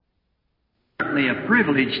certainly a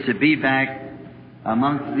privilege to be back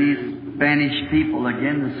amongst these Spanish people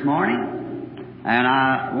again this morning. And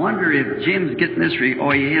I wonder if Jim's getting this he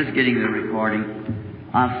is getting the recording.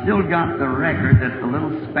 I've still got the record that the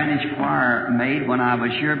little Spanish choir made when I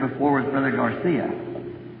was here before with Brother Garcia.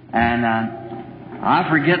 And I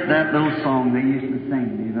forget that little song they used to sing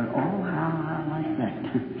to me, but oh, how I like that.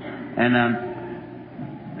 And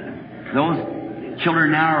those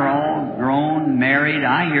children now are all grown, married.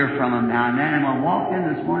 I hear from them now and then. And I walked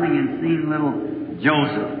in this morning and seen little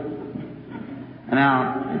Joseph. And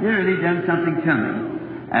now, it really done something to me.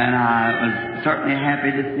 And I was certainly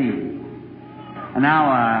happy to see him. And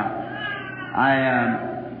now, I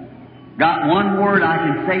got one word I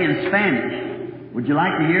can say in Spanish. Would you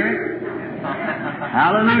like to hear it?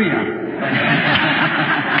 Hallelujah.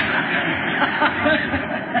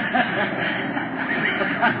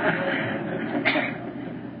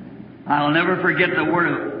 I'll never forget the word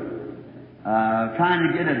of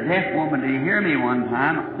trying to get a deaf woman to hear me one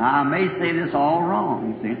time. Now, I may say this all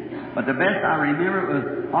wrong, you see, but the best I remember was,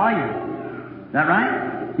 "Oye." Is that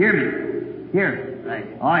right? Hear me. Hear. Right.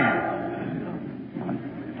 Oye.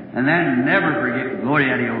 And then never forget,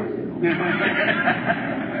 Gloria a Dios.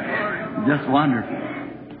 Just wonderful.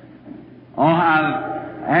 Oh,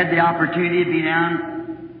 I've had the opportunity to be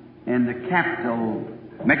down in the capital,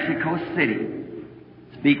 Mexico City,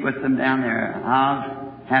 speak with them down there. How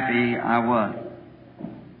happy I was.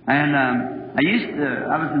 And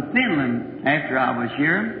I was in Finland after I was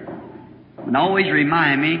here, and always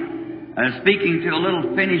remind me, speaking to a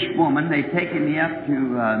little Finnish woman, they've taken me up to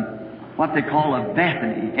what they call a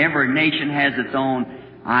Bethany. Every nation has its own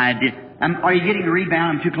idea. Are you getting a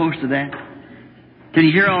rebound? I'm too close to that. Can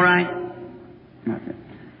you hear all right? Okay.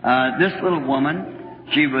 This little woman,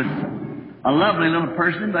 she was a lovely little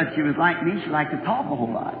person, but she was like me. She liked to talk a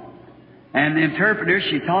whole lot. And the interpreter,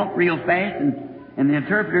 she talked real fast, and the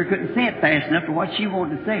interpreter couldn't say it fast enough for what she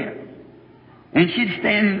wanted to say it. And she'd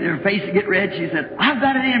stand in her face and get red. She said, "I've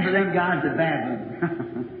got it in for them guys at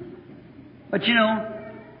Babylon." But you know,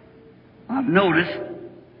 I've noticed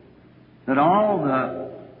that all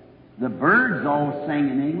the birds all sing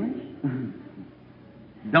in English.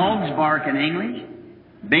 Dogs bark in English.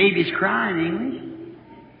 Babies cry in English.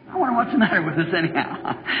 I wonder what's the matter with us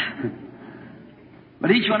anyhow. But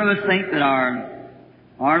each one of us think that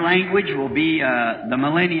our language will be the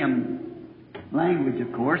millennium language,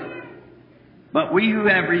 of course. But we who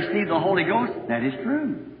have received the Holy Ghost, that is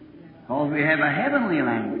true. Because we have a heavenly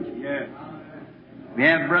language. Yes. We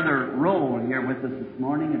have Brother Roll here with us this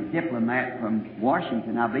morning, a diplomat from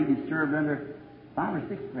Washington. I believe he served under 5 or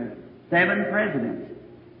 6 presidents. 7 presidents.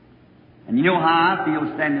 And you know how I feel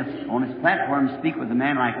standing on this platform to speak with a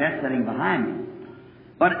man like that sitting behind me.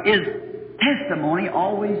 But his testimony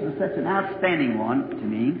always was such an outstanding one to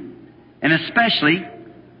me. And especially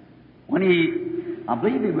when I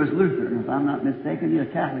believe he was Lutheran, if I'm not mistaken. He was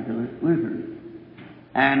Catholic or Lutheran.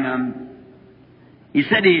 And he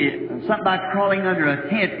said something about crawling under a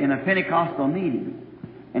tent in a Pentecostal meeting.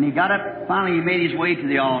 And he got up, finally he made his way to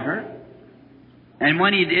the altar. And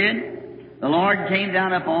when he did, the Lord came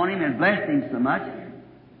down upon him and blessed him so much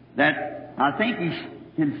that I think he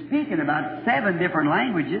can speak in about 7 different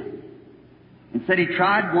languages. And said he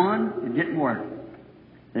tried one, it didn't work.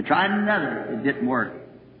 They tried another, it didn't work.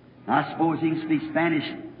 I suppose he can speak Spanish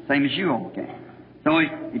same as you all can. So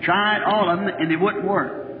he tried all of them and they wouldn't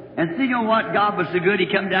work. And see, you know what? God was so good, He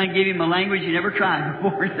come down and gave him a language he never tried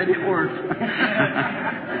before. He said it worked.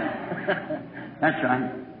 That's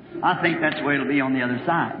right. I think that's the way it'll be on the other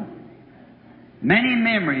side. Many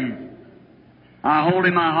memories I hold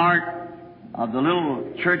in my heart of the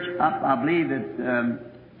little church up, I believe it's,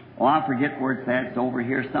 I forget where it's at. It's over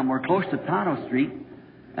here somewhere close to Tonto Street.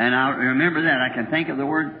 And I remember that. I can think of the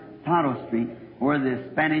word Tonto Street, where the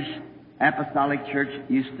Spanish Apostolic Church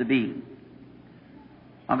used to be.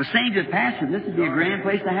 I was saying to the pastor, this would be a grand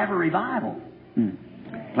place to have a revival.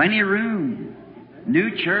 Plenty of room,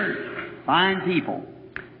 new church, fine people.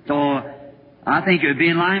 So I think it would be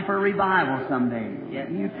in line for a revival someday.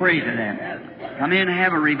 You pray to them. Come in and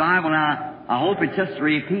have a revival. Now, I hope it's just a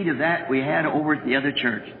repeat of that we had over at the other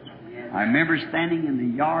church. I remember standing in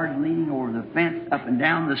the yard, leaning over the fence up and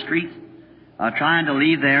down the streets, trying to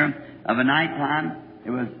leave there of a night time.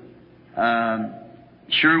 It was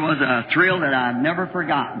sure was a thrill that I've never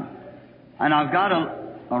forgotten. And I've got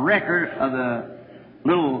a record of the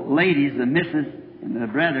little ladies, the missus and the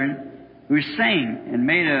brethren, who sang and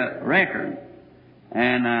made a record.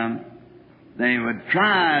 And they would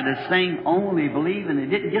try to sing Only Believe, and they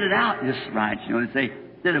didn't get it out just right. You know, they say,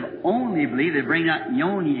 instead of Only Believe, they bring out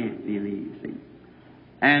Yoni Believe, see.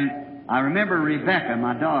 And I remember Rebecca,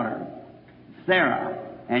 my daughter, Sarah.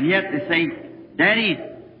 And yet they say, Daddy,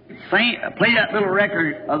 play that little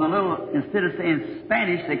record of the little, instead of saying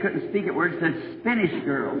Spanish, they couldn't speak it where it said Spanish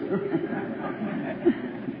girls.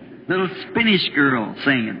 Little Spanish girl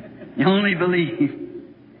singing. You only believe.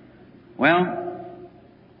 Well,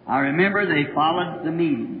 I remember they followed the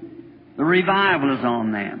meeting. The revival is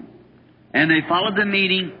on them. And they followed the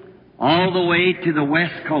meeting all the way to the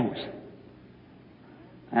West Coast.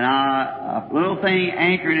 And a little thing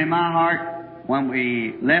anchored in my heart when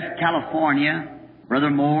we left California, Brother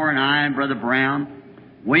Moore and I and Brother Brown,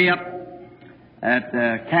 way up at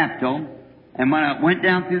the Capitol. And when I went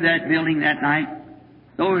down through that building that night,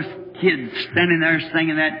 those kids standing there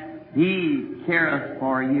singing that, He careth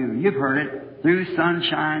for you. You've heard it. Through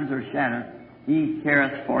sunshines or shadows, He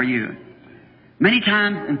careth for you. Many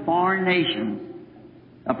times in foreign nations,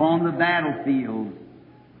 upon the battlefield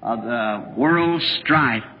of the world's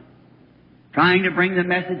strife, trying to bring the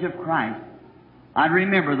message of Christ, I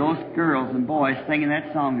remember those girls and boys singing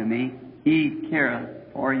that song to me, He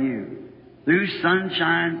careth for you. Through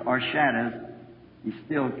sunshines or shadows, He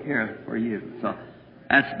still careth for you. So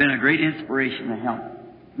that's been a great inspiration to help.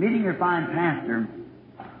 Meeting your fine pastor,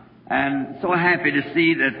 and so happy to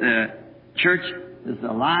see that the church is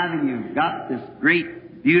alive and you've got this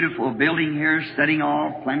great, beautiful building here, setting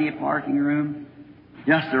all, plenty of parking room.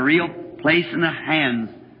 Just a real place in the hands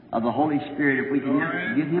of the Holy Spirit if we can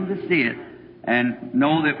just get Him to see it and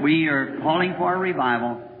know that we are calling for a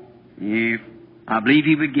revival. I believe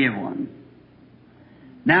He would give one.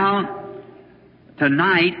 Now,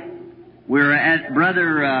 tonight, we're at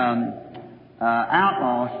Brother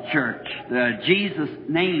Outlaw's church, the Jesus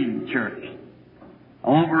Name Church,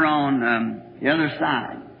 over on the other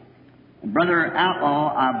side. Brother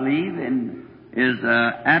Outlaw, I believe, is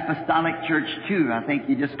Apostolic Church too. I think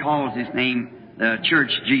he just calls his name the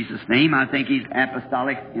Church Jesus Name. I think he's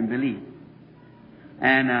apostolic in belief.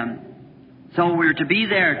 And so we're to be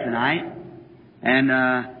there tonight. And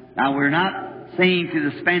now we're not saying to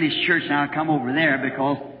the Spanish church, now come over there,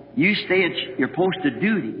 because you stay at your post of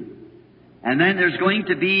duty. And then there's going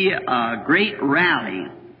to be a great rally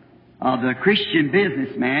of the Christian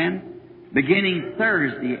businessman beginning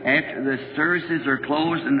Thursday after the services are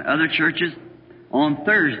closed in other churches on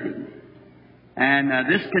Thursday. And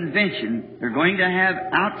this convention, they're going to have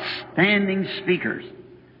outstanding speakers.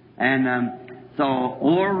 And so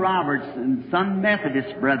Oral Roberts and some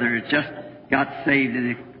Methodist brother has just got saved,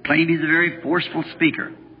 and they claim he's a very forceful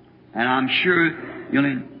speaker. And I'm sure you'll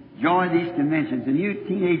enjoy these conventions. And you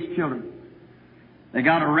teenage children, they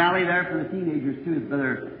got a rally there for the teenagers too, as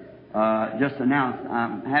Brother just announced.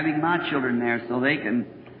 I'm having my children there so they can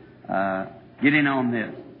get in on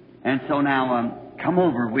this. And so now, come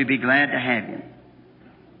over. We'd be glad to have you.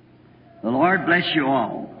 The Lord bless you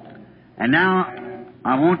all. And now,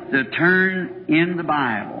 I want to turn in the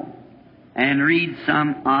Bible and read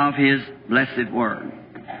some of His blessed Word.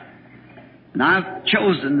 And I've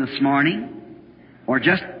chosen this morning, for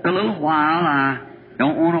just a little while, I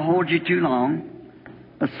don't want to hold you too long,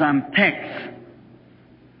 but some texts.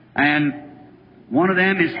 And one of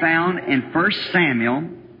them is found in 1 Samuel,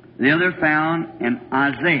 the other found in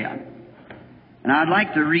Isaiah. And I'd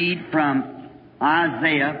like to read from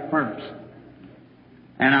Isaiah first.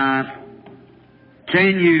 And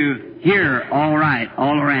can you hear all right,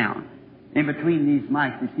 all around? In between these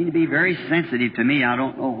mics, they seem to be very sensitive to me. I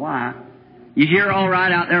don't know why. You hear all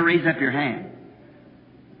right out there? Raise up your hand.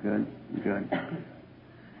 Good, good.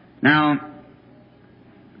 Now,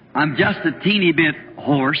 I'm just a teeny bit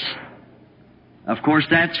hoarse. Of course,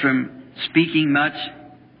 that's from speaking much.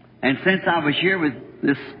 And since I was here with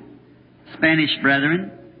this Spanish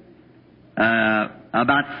brethren,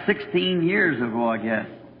 about 16 years ago, I guess,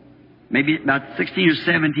 maybe about 16 or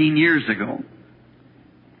 17 years ago,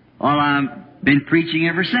 well, I've been preaching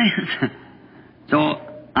ever since. So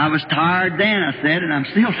I was tired then, I said, and I'm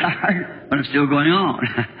still tired, but I'm still going on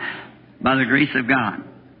by the grace of God.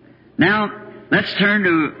 Now, let's turn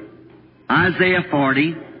to Isaiah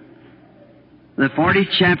 40, the 40th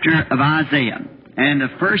chapter of Isaiah, and the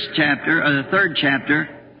first chapter, or the third chapter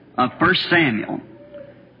of 1 Samuel.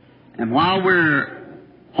 And while we're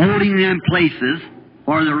holding them places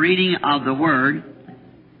for the reading of the Word,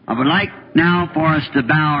 I would like now for us to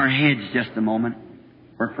bow our heads just a moment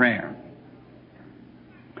for prayer.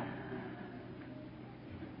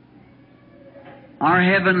 Our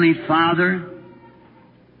Heavenly Father,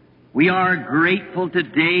 we are grateful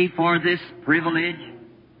today for this privilege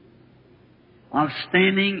of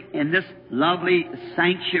standing in this lovely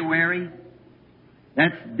sanctuary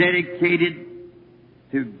that's dedicated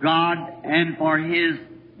to God and for His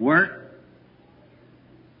work.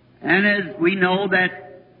 And as we know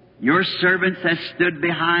that your servants have stood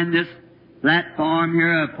behind this platform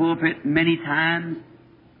here, a pulpit, many times,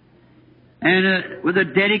 and with a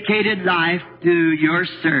dedicated life to your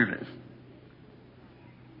service.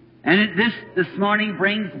 And this morning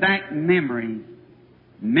brings back memories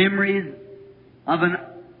of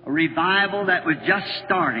a revival that was just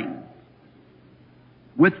starting,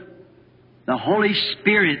 with the Holy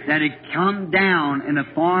Spirit that had come down in the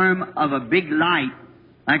form of a big light,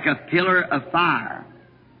 like a pillar of fire,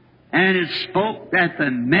 and it spoke that the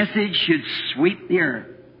message should sweep the earth.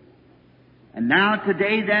 And now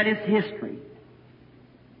today that is history.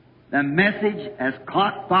 The message has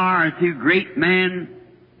caught fire through great men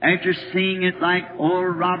after seeing it, like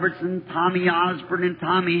Oral Robertson, Tommy Osborne, and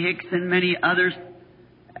Tommy Hicks, and many others.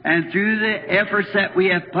 And through the efforts that we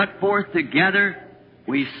have put forth together,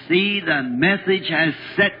 we see the message has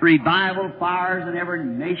set revival fires in every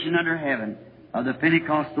nation under heaven of the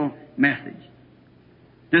Pentecostal message.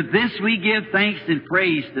 To this we give thanks and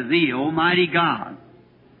praise to Thee, Almighty God.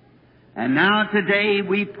 And now today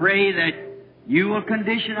we pray that You will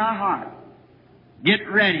condition our hearts. Get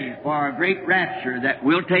ready for our great rapture that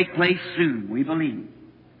will take place soon, we believe.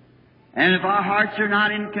 And if our hearts are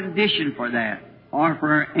not in condition for that, or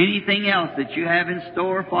for anything else that You have in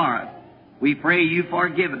store for us, we pray You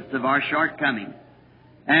forgive us of our shortcomings,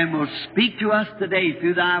 and will speak to us today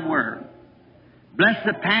through Thy Word. Bless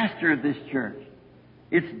the pastor of this church,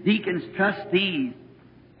 its deacons, trustees,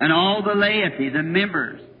 and all the laity, the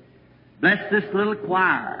members. Bless this little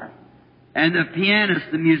choir, and the pianists,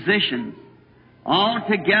 the musicians. All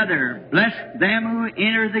together, bless them who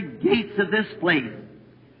enter the gates of this place.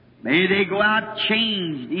 May they go out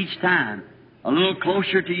changed each time, a little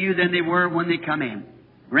closer to You than they were when they come in.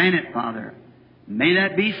 Grant it, Father. May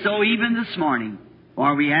that be so even this morning,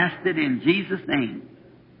 for we asked it in Jesus' name.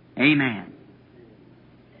 Amen.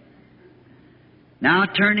 Now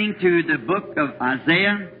turning to the book of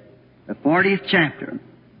Isaiah, the 40th chapter,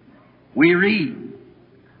 we read,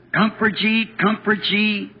 comfort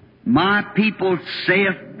ye, my people,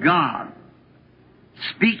 saith God.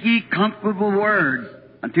 Speak ye comfortable words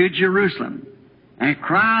unto Jerusalem, and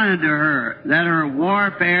cry unto her that her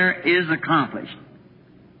warfare is accomplished,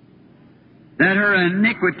 that her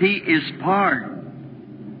iniquity is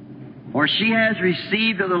pardoned, for she has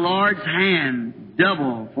received of the Lord's hand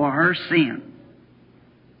double for her sin.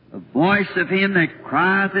 The voice of him that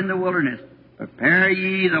crieth in the wilderness, prepare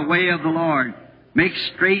ye the way of the Lord, make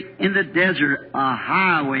straight in the desert a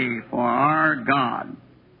highway for our God.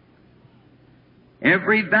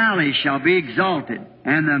 Every valley shall be exalted,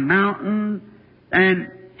 and the mountain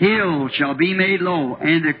and hill shall be made low,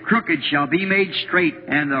 and the crooked shall be made straight,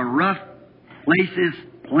 and the rough places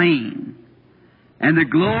plain. And the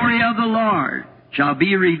glory of the Lord shall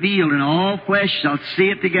be revealed, and all flesh shall see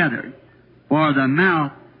it together, for the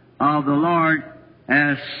mouth of the Lord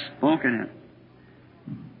has spoken it.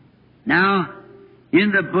 Now,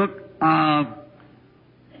 in the book of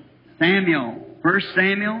Samuel, 1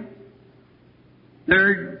 Samuel,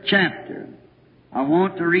 3rd chapter, I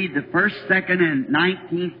want to read the 1st, 2nd, and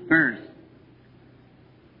 19th verse.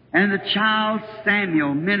 And the child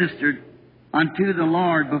Samuel ministered unto the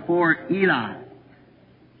Lord before Eli.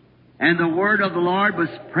 And the word of the Lord was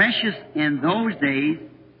precious in those days.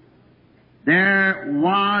 There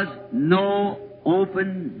was no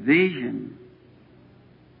open vision.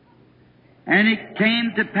 And it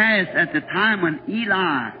came to pass at the time when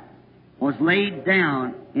Eli was laid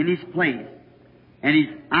down in his place, and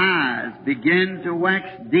his eyes began to wax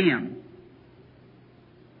dim,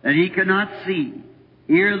 that he could not see,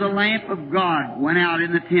 ere the lamp of God went out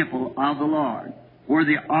in the temple of the Lord, where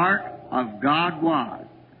the ark of God was.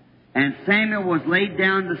 And Samuel was laid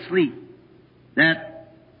down to sleep,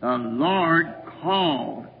 that the Lord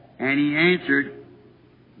called, and he answered,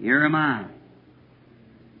 Here am I.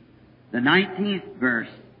 The 19th verse.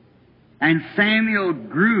 And Samuel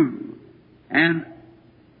grew, and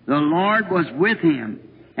the Lord was with him,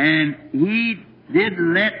 and he did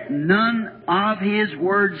let none of his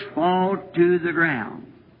words fall to the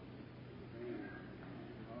ground.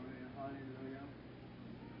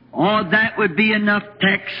 Oh, that would be enough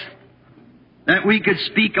text that we could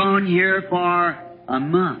speak on here for a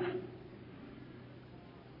month.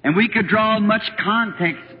 And we could draw much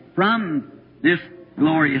context from this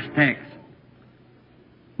glorious text.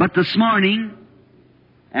 But this morning,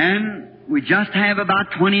 and we just have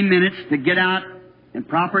about 20 minutes to get out in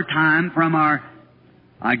proper time from our,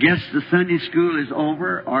 I guess the Sunday school is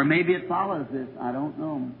over, or maybe it follows this, I don't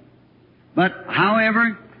know. But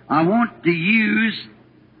however, I want to use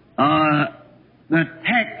the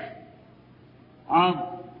text of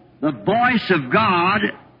the voice of God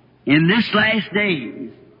in this last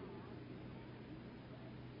days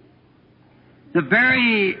It's a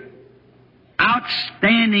very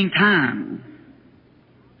outstanding time.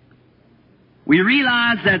 We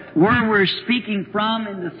realize that where we're speaking from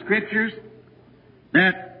in the Scriptures,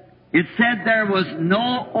 that it said there was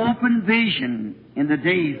no open vision in the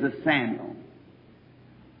days of Samuel.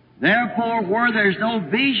 Therefore, where there's no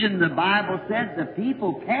vision, the Bible said, the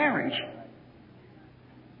people perish.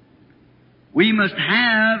 We must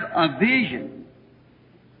have a vision.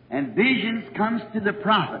 And visions comes to the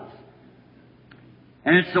prophets.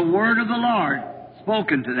 And it's the word of the Lord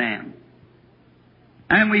spoken to them.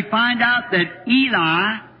 And we find out that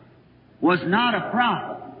Eli was not a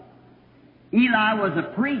prophet. Eli was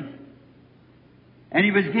a priest. And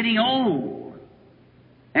he was getting old.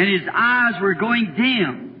 And his eyes were going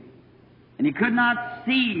dim. And he could not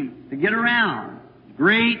see to get around.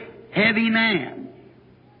 Great, heavy man.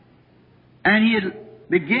 And he had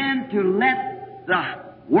begun to let the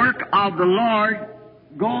work of the Lord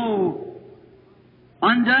go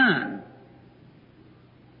undone.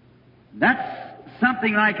 That's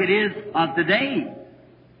something like it is of today.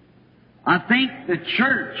 I think the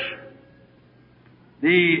church,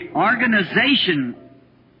 the organization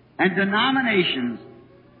and denominations,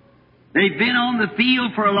 they've been on the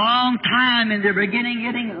field for a long time and they're beginning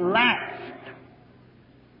getting laxed.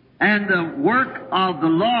 And the work of the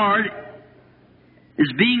Lord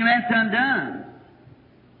is being left undone.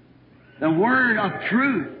 The word of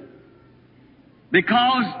truth.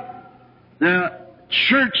 Because the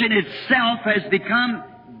church in itself has become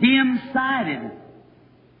dim-sighted.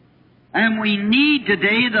 And we need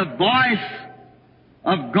today the voice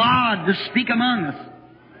of God to speak among us.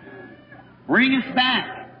 Bring us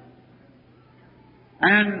back.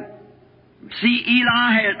 And see,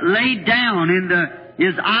 Eli had laid down and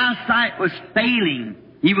his eyesight was failing.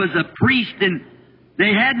 He was a priest and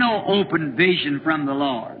they had no open vision from the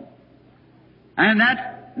Lord. And that's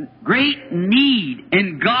great need.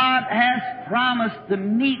 And God has promised to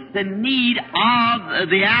meet the need of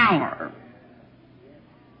the hour.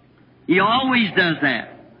 He always does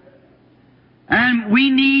that. And we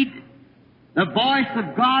need the voice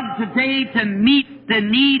of God today to meet the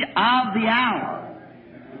need of the hour.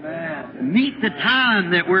 Amen. Meet the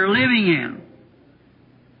time that we're living in.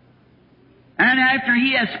 And after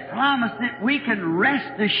He has promised it, we can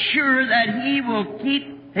rest assured that He will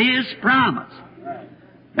keep His promise.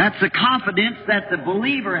 That's the confidence that the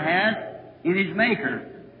believer has in his Maker.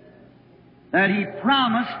 That He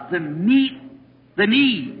promised to meet the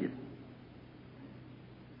need.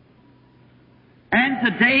 And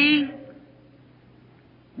today,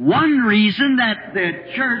 one reason that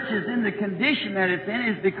the church is in the condition that it's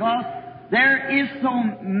in is because there is so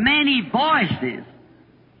many voices.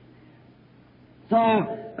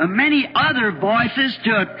 So many other voices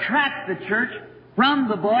to attract the church from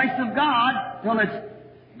the voice of God, till it's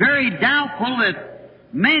very doubtful that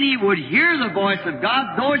many would hear the voice of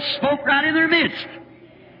God, though it spoke right in their midst.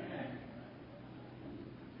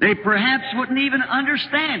 They perhaps wouldn't even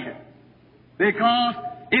understand it, because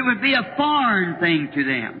it would be a foreign thing to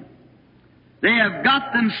them. They have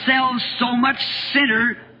got themselves so much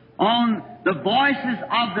centered on the voices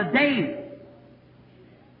of the day.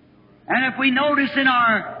 And if we notice in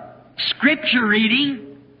our Scripture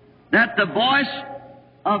reading that the voice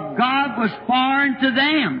of God was foreign to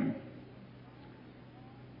them.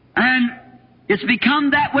 And it's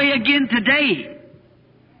become that way again today.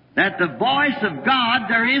 That the voice of God,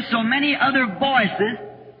 there is so many other voices.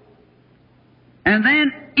 And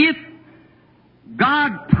then if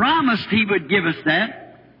God promised He would give us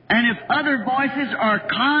that, and if other voices are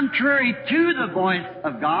contrary to the voice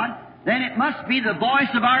of God, then it must be the voice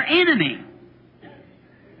of our enemy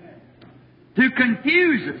to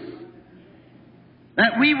confuse us,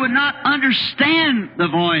 that we would not understand the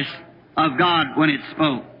voice of God when it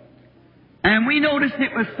spoke. And we noticed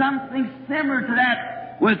it was something similar to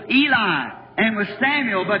that with Eli and with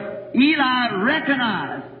Samuel, but Eli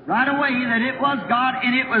recognized right away that it was God,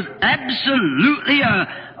 and it was absolutely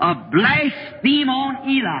a blaspheme on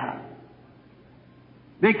Eli.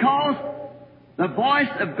 Because the voice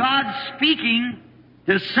of God speaking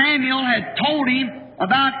to Samuel had told him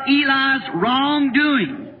about Eli's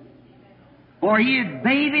wrongdoing. For he had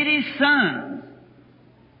babied his sons.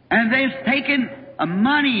 And they've taken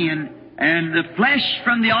money and the flesh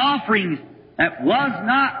from the offerings that was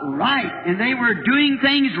not right. And they were doing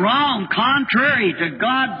things wrong, contrary to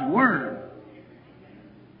God's Word.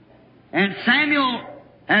 And Samuel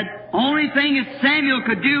had only thing that Samuel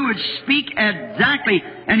could do was speak exactly.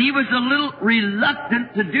 And he was a little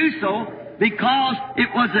reluctant to do so, because it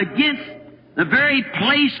was against the very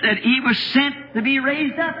place that he was sent to be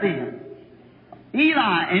raised up in.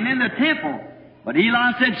 Eli, and in the temple. But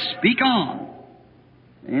Eli said, speak on.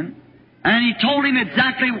 And he told him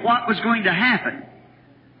exactly what was going to happen.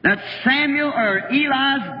 That Samuel or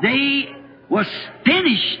Eli's day was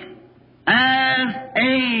finished as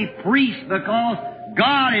a priest because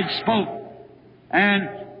God had spoke. And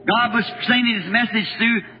God was sending His message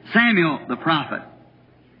through Samuel the prophet.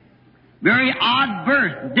 Very odd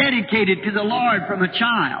birth, dedicated to the Lord from a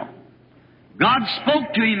child. God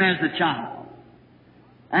spoke to him as a child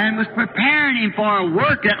and was preparing him for a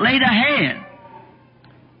work that laid ahead.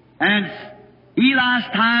 And Eli's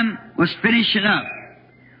time was finishing up.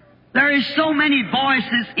 There is so many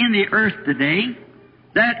voices in the earth today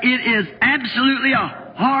that it is absolutely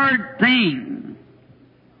a hard thing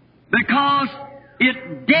because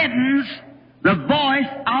it deadens the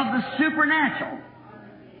voice of the supernatural.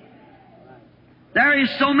 There is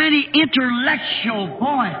so many intellectual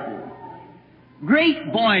voices, great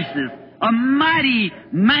voices, a mighty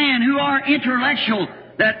man who are intellectual,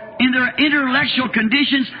 that in their intellectual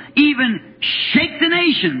conditions even shake the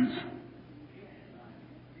nations.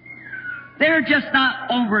 They're just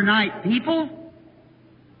not overnight people,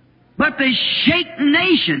 but they shake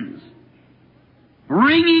nations,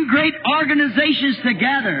 bringing great organizations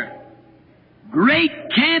together, great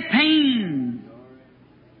campaigns,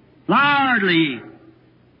 largely,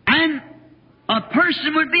 and a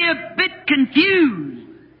person would be a bit confused.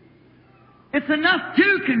 It's enough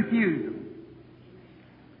to confuse them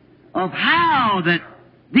of how that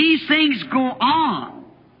these things go on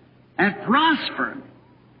and prosper.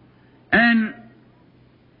 And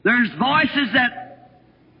there's voices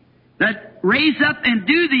that raise up and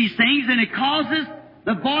do these things, and it causes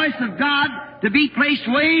the voice of God to be placed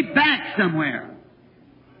way back somewhere.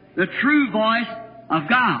 The true voice of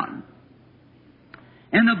God.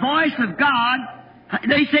 And the voice of God,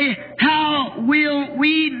 they say, how will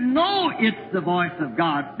we know it's the voice of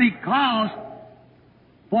God? Because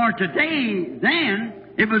for today, then,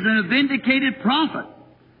 it was a vindicated prophet.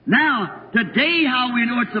 Now, today, how we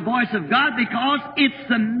know it's the voice of God? Because it's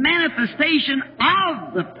the manifestation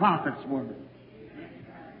of the prophet's word.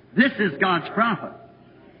 This is God's prophet.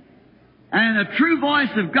 And the true voice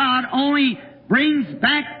of God only brings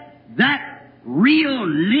back that real,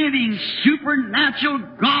 living, supernatural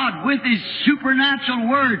God with His supernatural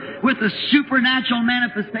word, with the supernatural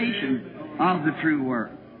manifestation of the true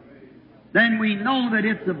word. Then we know that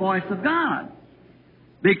it's the voice of God.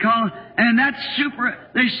 Because, and that's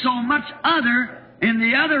there's so much other in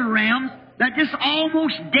the other realms that just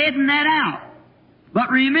almost deaden that out.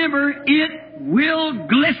 But remember, it will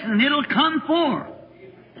glisten. It'll come forth.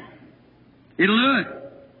 It'll do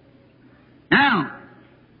it. Now,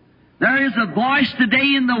 there is a voice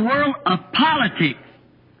today in the world of politics.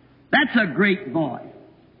 That's a great voice.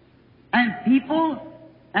 And people,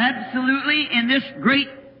 absolutely, in this great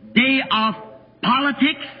day of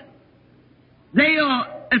politics,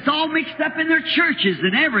 it's all mixed up in their churches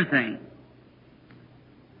and everything.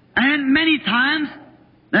 And many times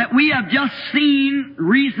that we have just seen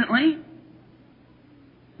recently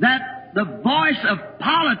that the voice of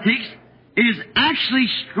politics is actually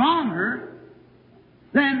stronger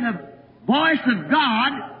than the voice of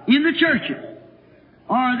God in the churches.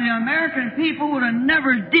 Or the American people would have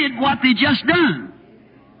never did what they just done.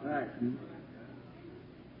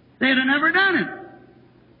 They'd have never done it.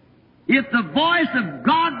 If the voice of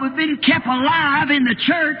God would have been kept alive in the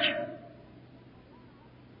church,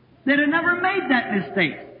 they'd have never made that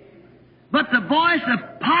mistake. But the voice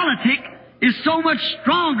of politics is so much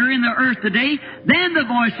stronger in the earth today than the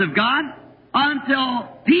voice of God until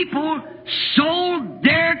people sold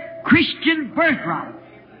their Christian birthright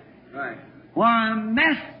for a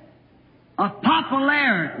mess of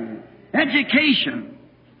popularity, education,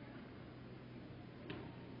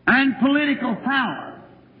 and political power.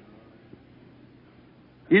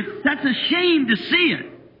 It's such a shame to see it.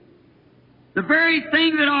 The very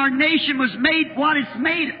thing that our nation was made, what it's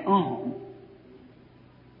made on.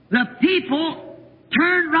 The people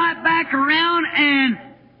turned right back around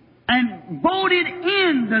and voted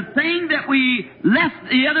in the thing that we left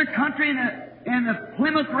the other country and the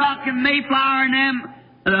Plymouth Rock and Mayflower and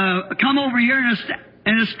them come over here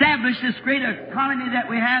and establish this great economy that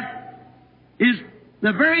we have, is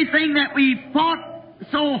the very thing that we fought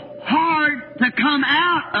so hard to come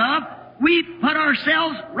out of. We put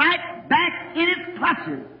ourselves right back in its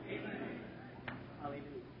clutches.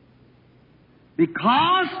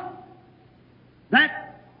 Because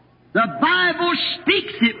that the Bible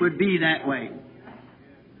speaks it would be that way.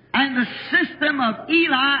 And the system of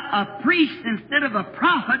Eli, a priest instead of a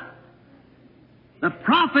prophet, the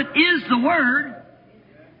prophet is the Word,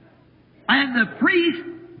 and the priest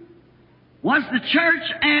was the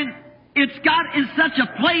church, and it's got in such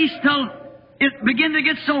a place till it began to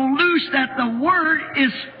get so loose that the Word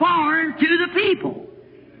is foreign to the people.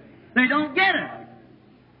 They don't get it.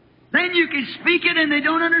 Then you can speak it and they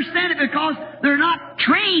don't understand it because they're not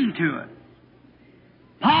trained to it.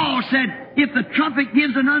 Paul said, if the trumpet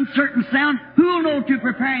gives an uncertain sound, who will know to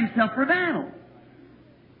prepare himself for battle?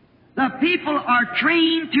 The people are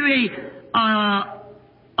trained to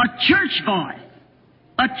a church voice,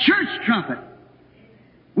 a church trumpet.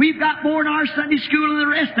 We've got more in our Sunday school than the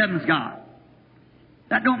rest of them's got.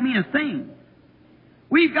 That don't mean a thing.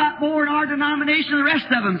 We've got more in our denomination than the rest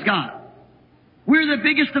of them's got. We're the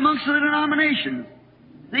biggest amongst the denominations.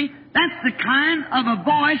 See, that's the kind of a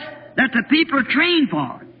voice that the people are trained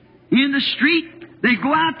for. In the street, they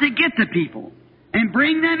go out to get the people and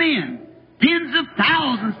bring them in. Tens of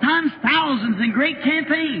thousands, times thousands in great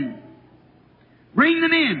campaigns. Bring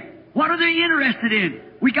them in. What are they interested in?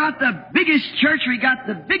 We got the biggest church, we got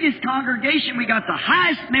the biggest congregation, we got the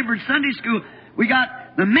highest membered Sunday school, we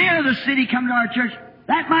got the mayor of the city coming to our church.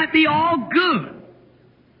 That might be all good.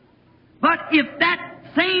 But if that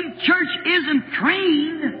same church isn't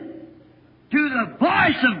trained to the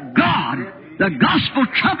voice of God, the gospel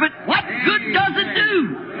trumpet, what good does it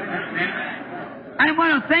do? And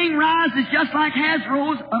when a thing rises just like has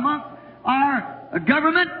rose among our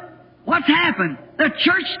government, what's happened? The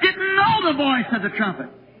church didn't know the voice of the trumpet.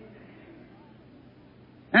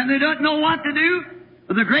 And they don't know what to do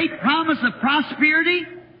with the great promise of prosperity,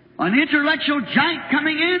 an intellectual giant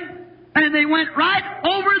coming in, and they went right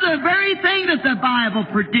over the very thing that the Bible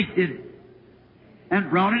predicted and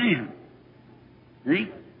brought it in.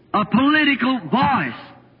 See? A political voice.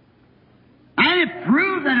 And it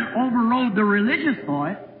proved that it overrode the religious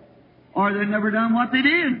voice, or they'd never done what they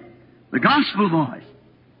did. The gospel voice.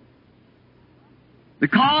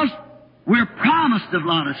 Because we're promised a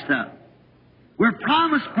lot of stuff. We're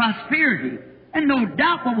promised prosperity, and no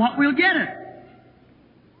doubt but what we'll get it.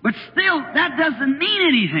 But still, that doesn't mean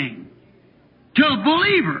anything to a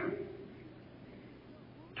believer.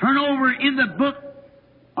 Turn over in the book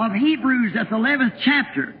of Hebrews at the 11th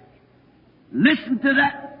chapter. Listen to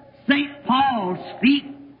that St. Paul speak,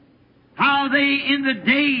 how they in the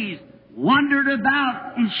days wandered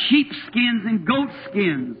about in sheepskins and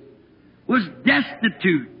goatskins, was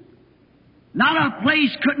destitute. Not a place,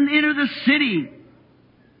 couldn't enter the city.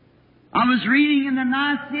 I was reading in the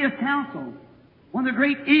Nicaea Council, one of the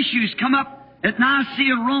great issues come up at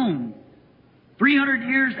Nicaea, Rome, 300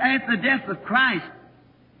 years after the death of Christ.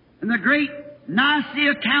 And the great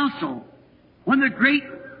Nicaea Council, one of the great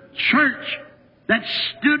church that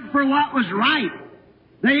stood for what was right.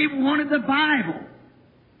 They wanted the Bible.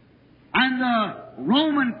 And the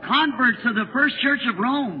Roman converts of the first church of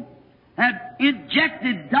Rome had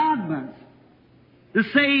injected dogmas to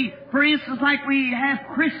say, for instance, like we have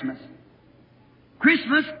Christmas.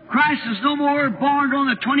 Christmas, Christ was no more born on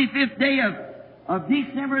the 25th day of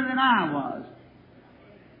December than I was.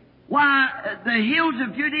 Why, the hills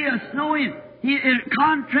of Judea snowy, it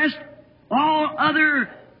contrasts all other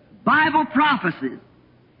Bible prophecies.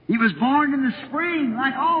 He was born in the spring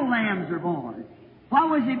like all lambs are born. Why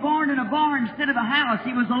was he born in a barn instead of a house?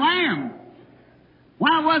 He was a lamb.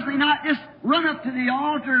 Why was he not just run up to the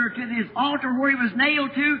altar, to this altar where he was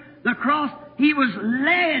nailed to, the cross? He was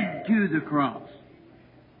led to the cross.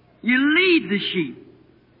 You lead the sheep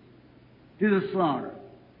to the slaughter.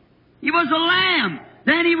 He was a lamb.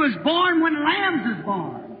 Then he was born when lambs is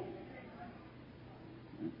born.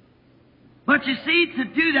 But you see, to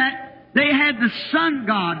do that, they had the sun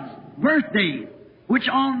god's birthday, which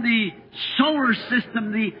on the solar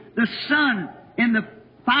system, the sun in the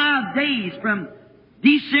 5 days from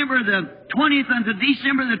December the 20th unto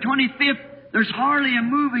December the 25th, there's hardly a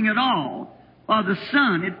moving at all of the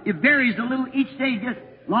sun. It varies a little each day, just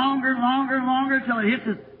longer, till it hits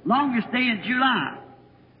its longest day in July.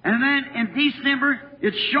 And then in December,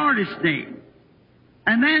 its shortest day.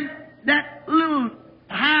 And then that little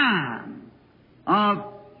time of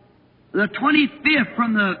the 25th,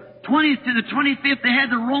 from the 20th to the 25th, they had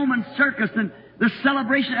the Roman circus and the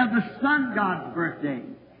celebration of the sun god's birthday.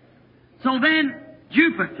 So then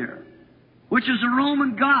Jupiter, which is a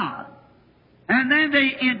Roman god, and then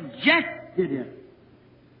they injected it,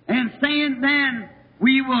 and saying then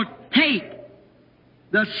we will take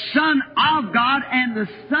the Son of God and the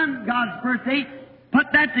Sun God's birthday, put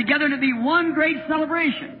that together to be one great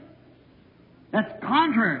celebration. That's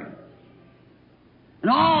contrary.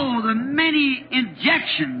 And all the many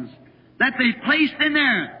injections that they placed in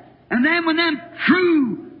there. And then when them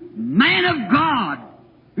true man of God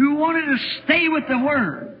who wanted to stay with the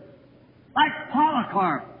Word, like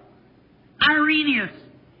Polycarp, Irenaeus,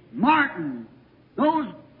 Martin, those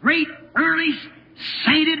great early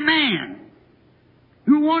sainted men,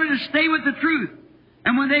 who wanted to stay with the truth.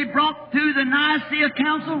 And when they brought to the Nicaea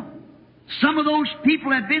Council, some of those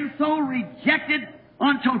people had been so rejected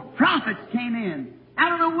until prophets came in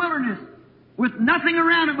out of the wilderness with nothing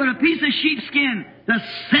around it but a piece of sheepskin to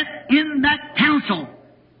sit in that council.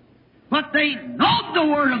 But they know the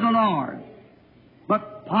word of the Lord.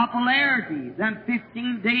 But popularity, them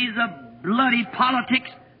 15 days of bloody politics,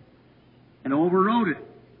 and overrode it.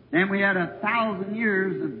 Then we had 1,000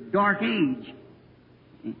 years of dark age.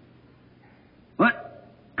 But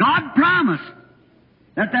God promised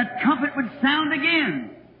that that trumpet would sound again.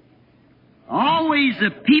 Always the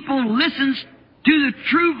people listens to the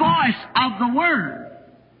true voice of the Word.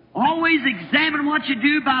 Always examine what you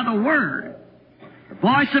do by the Word. The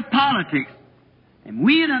voice of politics. And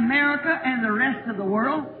we in America and the rest of the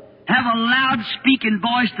world have a loud-speaking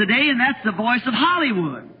voice today, and that's the voice of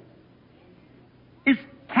Hollywood. It's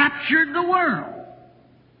captured the world.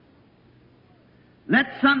 Let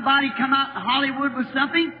somebody come out in Hollywood with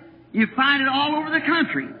something, you find it all over the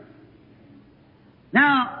country.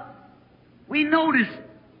 Now, we notice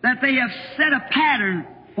that they have set a pattern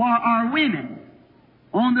for our women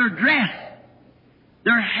on their dress,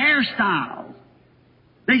 their hairstyles.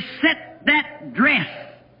 They set that dress.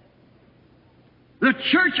 The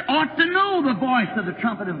church ought to know the voice of the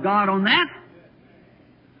trumpet of God on that.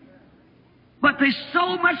 But there's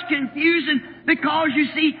so much confusion because, you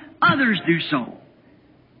see, others do so.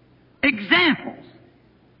 Examples.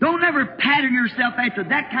 Don't ever pattern yourself after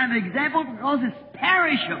that kind of example because it's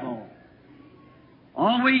perishable.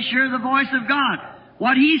 Always hear the voice of God,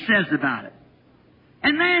 what He says about it.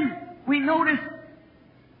 And then we notice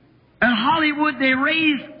at Hollywood they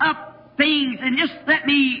raise up things, and just let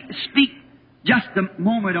me speak just a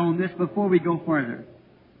moment on this before we go further.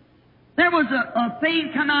 There was a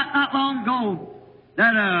thing come out not long ago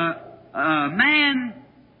that a man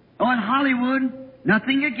in Hollywood,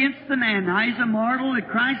 nothing against the man, now he's immortal that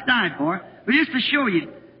Christ died for, but just to show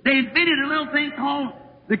you, they invented a little thing called,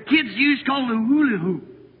 the kids used called the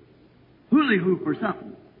hula hoop or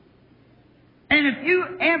something. And if you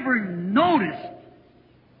ever noticed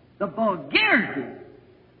the vulgarity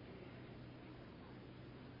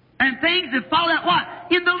and things that fall out,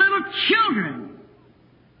 what? In the little children.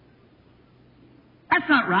 That's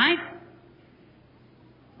not right.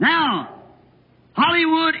 Now,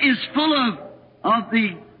 Hollywood is full of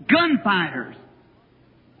the gunfighters.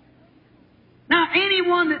 Now,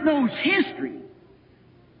 anyone that knows history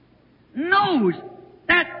knows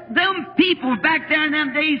that them people back there in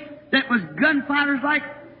them days that was gunfighters like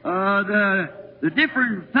the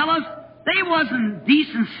different fellows, they wasn't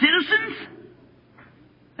decent citizens.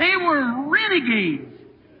 They were renegades.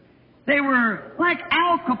 They were like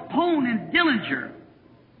Al Capone and Dillinger.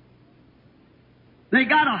 They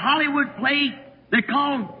got a Hollywood play they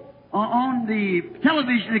called, on the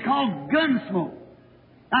television, they called Gunsmoke.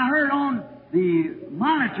 I heard on the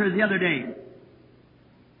monitor the other day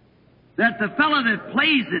that the fellow that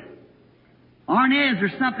plays it, Arnez or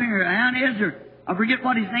something, or Arnez, or I forget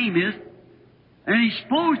what his name is, and he's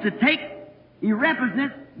supposed to he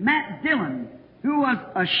represents Matt Dillon, who was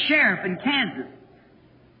a sheriff in Kansas.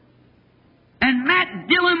 And Matt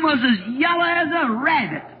Dillon was as yellow as a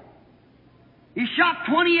rabbit. He shot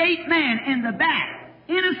 28 men in the back,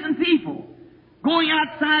 innocent people, going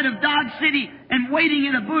outside of Dodge City and waiting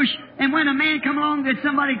in a bush. And when a man come along, that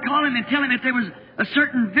somebody call him and tell him that there was a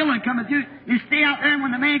certain villain coming through, he'd stay out there, and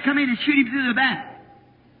when the man come in, he'd shoot him through the back.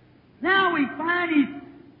 Now we find his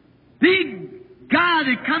big guy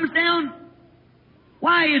that comes down.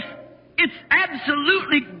 Why, it's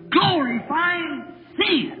absolutely glorifying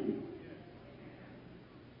sin.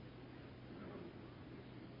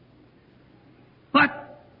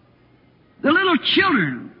 But the little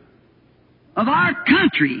children of our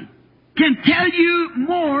country can tell you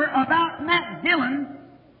more about Matt Dillon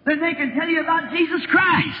than they can tell you about Jesus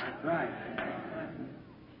Christ. Right.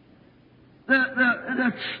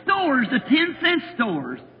 The stores, the 10-cent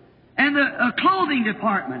stores, and the clothing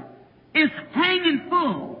department is hanging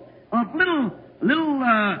full of little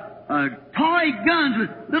toy guns with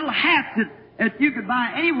little hats that you could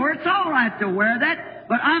buy anywhere. It's all right to wear that,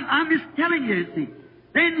 but I'm just telling you, see.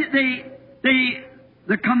 Then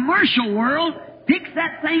the commercial world picks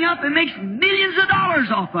that thing up and makes millions of dollars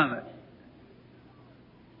off of it.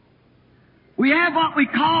 We have what we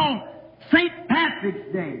call St.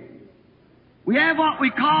 Patrick's Day. We have what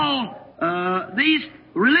we call these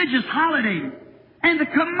religious holidays. And the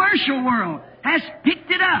commercial world has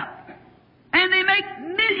picked it up. And they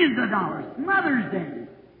make millions of dollars. Mother's Day.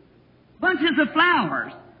 Bunches of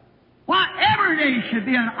flowers. Why, every day should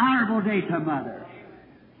be an honorable day to Mother.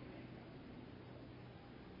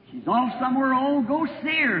 She's She's off somewhere. Oh, go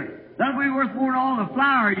see her. That'll be worth more than all the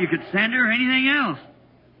flour you could send her or anything else.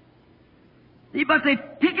 See, but they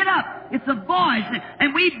pick it up. It's a voice,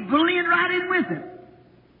 and we blend right in with it.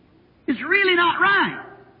 It's really not right.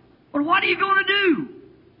 But what are you going to do?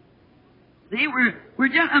 See,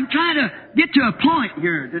 I'm trying to get to a point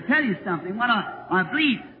here to tell you something. What I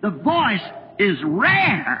believe, the voice is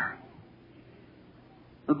rare.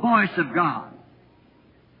 The voice of God.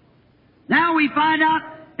 Now we find out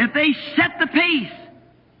if they set the pace.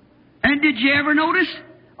 And did you ever notice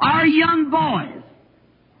our young boys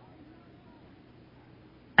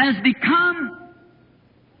has become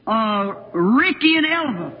Ricky and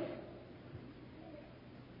Elvis?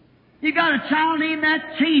 You got a child named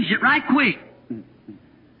that, change it right quick.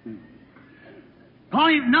 Call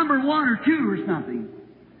him number 1 or 2 or something.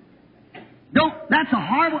 That's a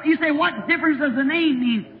horrible. You say, what difference does the name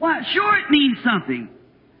mean? Well, sure it means something.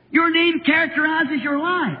 Your name characterizes your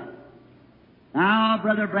life. Now,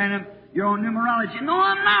 Brother Branham, you're on numerology. No,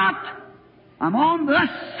 I'm not. I'm on thus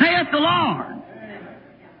saith the Lord.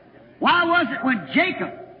 Why was it when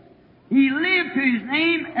Jacob, he lived to his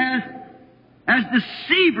name as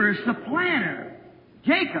deceiver, supplanter,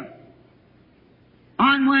 Jacob.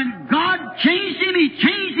 And when God changed him, He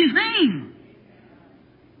changed his name.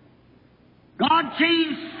 God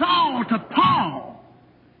changed Saul to Paul,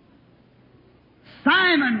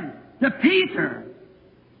 Simon to Peter.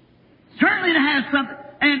 Certainly to have something.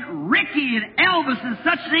 And Ricky and Elvis and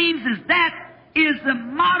such names as that is the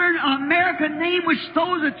modern American name which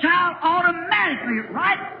throws a child automatically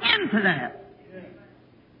right into that.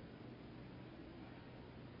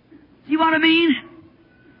 See what I mean?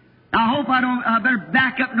 I hope I better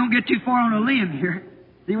back up and don't get too far on a limb here.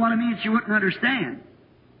 See what I mean? You wouldn't understand.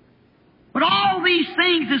 But all these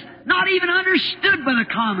things is not even understood by the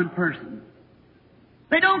common person.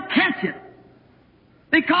 They don't catch it.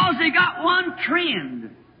 Because they got one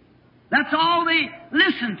trend. That's all they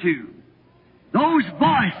listen to. Those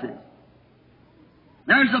voices.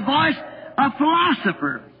 There's a voice of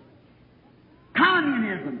philosophers.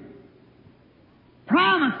 Communism.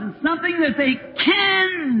 Promising something that they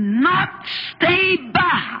cannot stay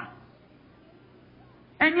by.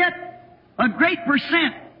 And yet, a great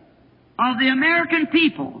percent of the American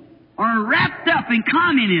people are wrapped up in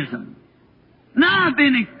communism. Now I've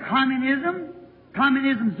been in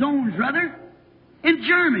communism zones rather, in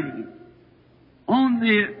Germany, on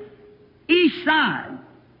the east side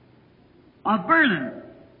of Berlin.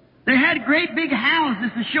 They had great big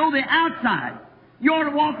houses to show the outside. You ought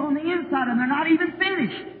to walk on the inside, and they're not even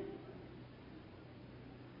finished.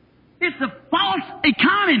 It's a false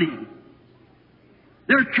economy.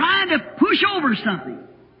 They're trying to push over something.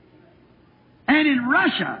 And in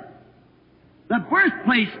Russia, the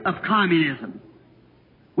birthplace of communism,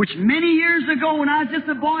 which many years ago when I was just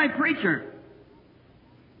a boy preacher,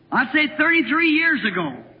 I'd say 33 years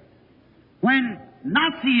ago, when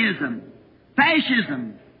Nazism,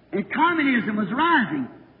 fascism, and communism was rising,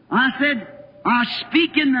 I said, I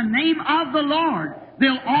speak in the name of the Lord.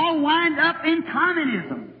 They'll all wind up in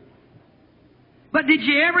communism. But did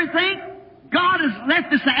you ever think God has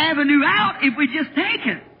left us an avenue out if we just take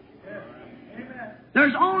it?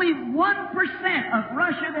 There's only 1% of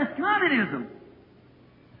Russia that's communism.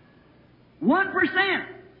 1%.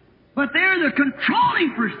 But they're the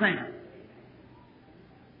controlling percent.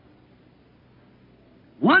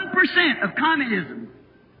 1% of communism.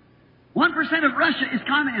 1% of Russia is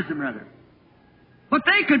communism, rather. But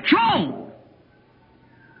they control.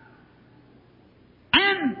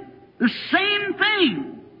 And the same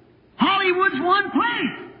thing. Hollywood's one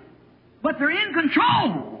place. But they're in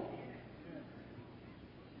control.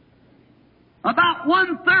 About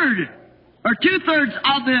 1/3 or 2/3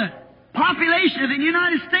 of the population of the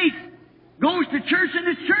United States goes to church and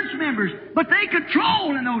is church members, but they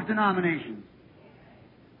control in those denominations.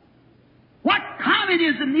 What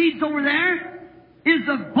communism needs over there is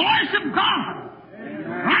the voice of God. Amen.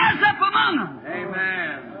 Rise up among them.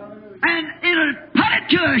 Amen. And it'll put it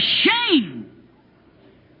to a shame.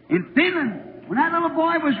 In Finland, when that little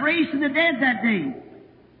boy was raised from the dead that day,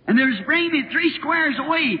 and there's bringing me 3 squares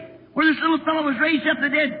away, where this little fellow was raised up from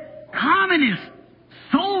the dead, communists,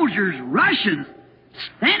 soldiers, Russians,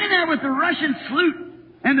 standing there with the Russian salute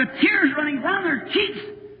and the tears running down their cheeks.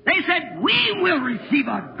 They said, we will receive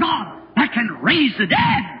a God that can raise the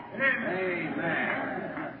dead.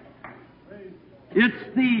 Amen.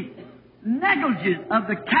 It's the negligence of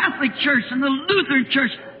the Catholic Church and the Lutheran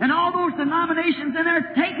Church and all those denominations, and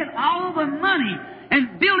they're taking all the money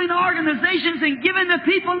and building organizations and giving the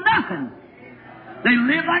people nothing. They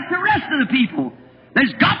live like the rest of the people.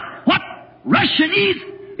 There's got what Russia needs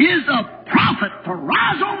is a prophet to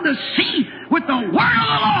rise on the scene with the word of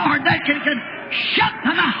the Lord that can shut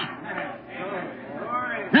them out.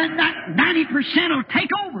 Then that 90% will take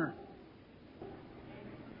over.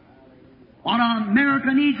 What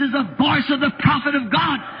America needs is a voice of the prophet of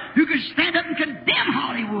God who can stand up and condemn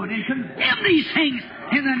Hollywood and condemn these things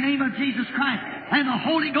in the name of Jesus Christ. And the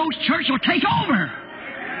Holy Ghost Church will take over.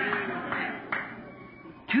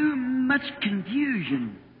 Too much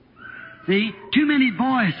confusion. See, too many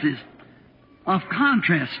voices of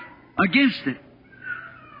contrast against it.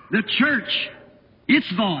 The church, its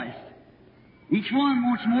voice. Each one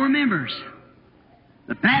wants more members.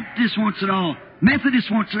 The Baptist wants it all. Methodist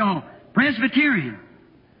wants it all. Presbyterian.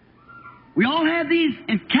 We all have these,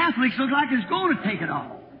 and Catholics look like they're going to take it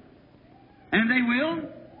all. And they will.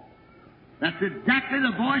 That's exactly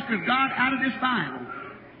the voice of God out of this Bible.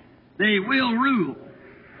 They will rule.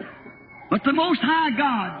 But the Most High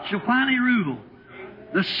God shall finally rule.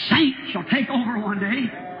 The saints shall take over one day.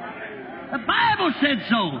 The Bible said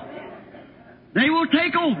so. They will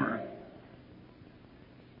take over.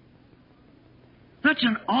 Such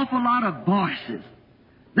an awful lot of voices.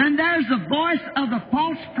 Then there's the voice of the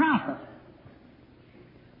false prophet.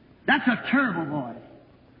 That's a terrible voice.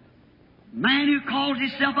 Man who calls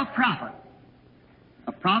himself a prophet.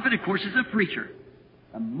 A prophet, of course, is a preacher.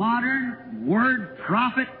 The modern word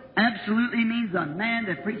prophet absolutely means a man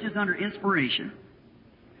that preaches under inspiration.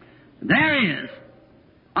 There is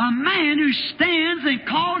a man who stands and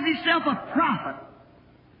calls himself a prophet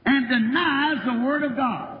and denies the Word of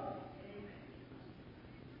God.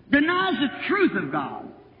 Denies the truth of God.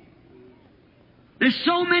 There's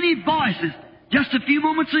so many voices. Just a few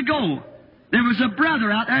moments ago, there was a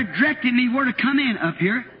brother out there directing me where to come in up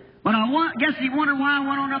here. But guess he wondered why I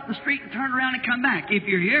went on up the street and turned around and come back. If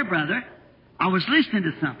you're here, brother, I was listening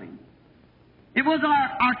to something. It was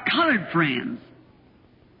our colored friends,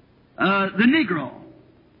 the Negro.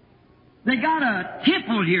 They got a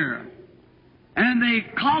temple here, and they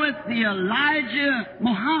call it the Elijah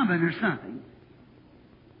Muhammad or something.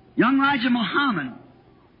 Young Elijah Muhammad,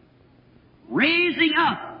 raising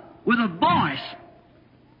up with a voice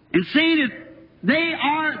and saying that they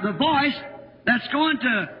are the voice that's going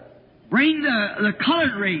to bring the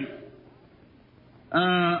colored race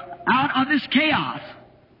out of this chaos.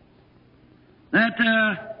 That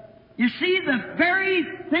you see the very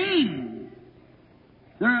thing.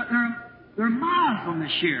 They're Muslim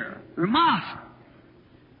this year. They're Muslim.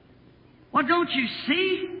 Well, don't you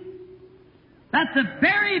see? That's the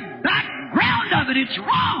very background of it. It's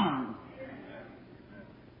wrong.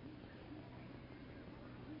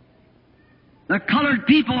 The colored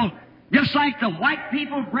people, just like the white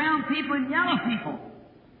people, brown people, and yellow people,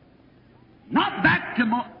 not back to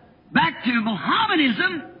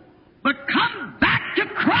Mohammedanism, but come back to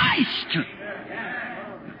Christ.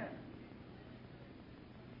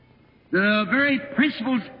 The very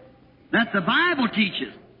principles that the Bible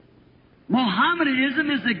teaches. Mohammedanism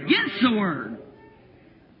is against the Word.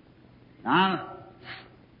 I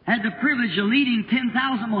had the privilege of leading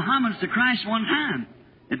 10,000 Mohammedans to Christ one time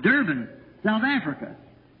at Durban, South Africa.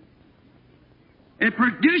 It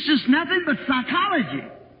produces nothing but psychology.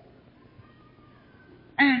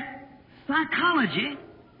 And psychology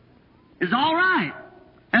is all right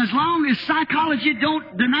as long as psychology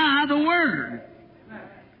don't deny the Word.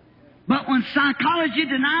 But when psychology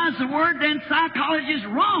denies the Word, then psychology is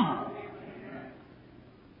wrong.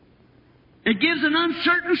 It gives an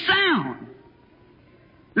uncertain sound.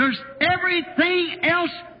 There's everything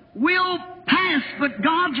else will pass but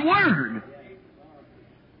God's Word.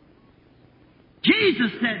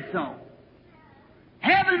 Jesus said so.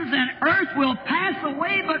 Heavens and earth will pass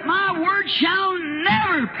away, but my Word shall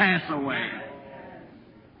never pass away.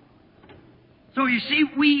 So you see,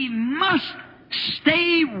 we must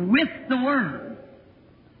stay with the Word.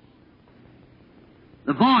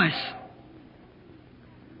 The voice.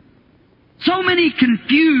 So many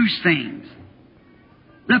confused things.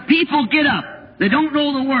 The people get up. They don't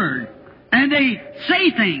know the Word. And they say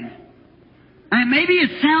things. And maybe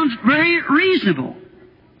it sounds very reasonable.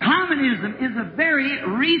 Communism is a very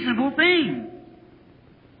reasonable thing.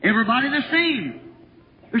 Everybody the same.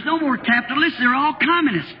 There's no more capitalists. They're all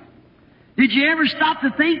communists. Did you ever stop to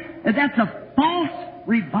think that that's a false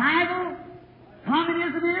revival?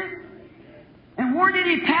 Communism is? And where did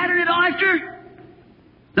he pattern it after?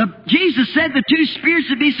 Jesus said the two spirits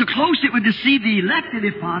would be so close it would deceive the elected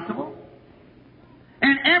if possible.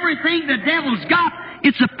 And everything the devil's got,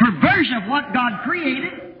 it's a perversion of what God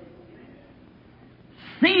created.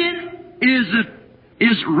 Sin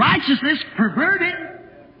is righteousness perverted.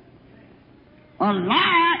 A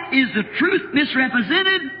lie is the truth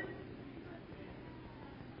misrepresented.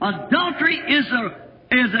 Adultery is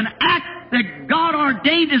an act that God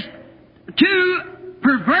ordained us to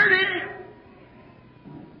perverted.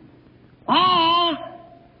 All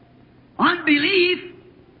unbelief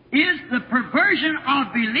is the perversion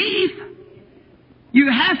of belief. You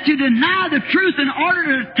have to deny the truth in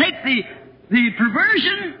order to take the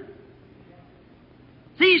perversion.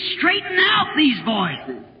 See, straighten out these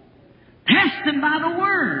voices. Test them by the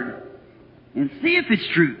Word and see if it's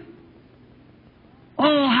truth.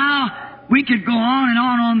 Oh, how we could go on and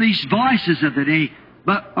on these voices of the day,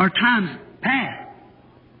 but our time's past.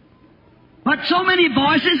 But so many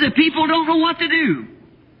voices that people don't know what to do.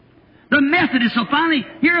 The Methodists will finally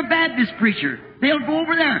hear a Baptist preacher. They'll go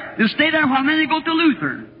over there. They'll stay there a while, and then they go to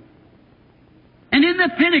Luther. And in the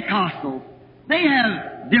Pentecostals, they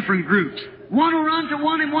have different groups. One will run to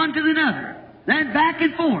one and one to another. Then back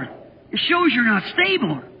and forth. It shows you're not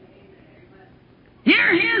stable.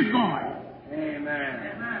 Hear His voice.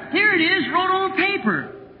 Amen. Here it is, wrote on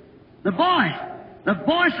paper. The voice. The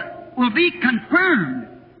voice will be confirmed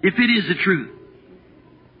if it is the truth.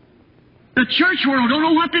 The church world don't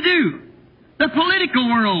know what to do. The political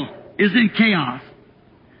world is in chaos.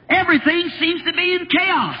 Everything seems to be in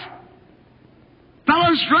chaos.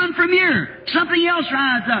 Fellows run from here. Something else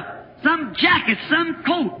rises up. Some jacket, some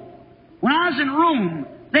coat. When I was in Rome,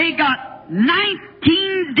 they got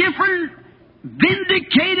 19 different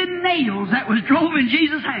vindicated nails that was drove in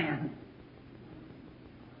Jesus' hand.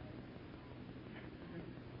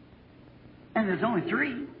 And there's only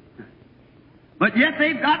 3. But yet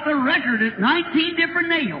they've got the record at 19 different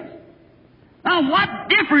nails. Now what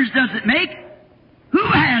difference does it make who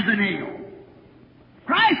has a nail?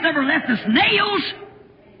 Christ never left us nails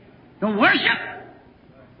to worship.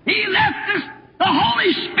 He left us the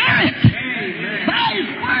Holy Spirit by His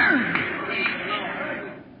Word.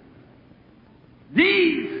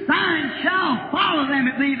 These signs shall follow them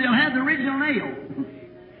that believe. They'll have the original nail.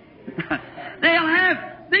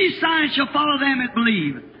 These signs shall follow them that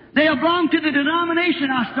believe. They'll belong to the denomination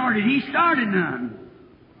I started. He started none.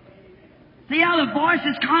 See how the voice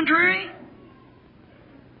is contrary?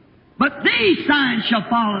 But these signs shall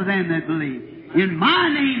follow them that believe. In my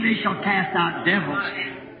name they shall cast out devils.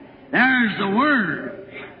 There's the Word.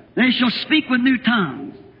 They shall speak with new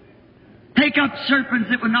tongues. Take up serpents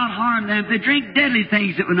that would not harm them. They drink deadly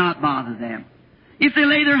things that would not bother them. If they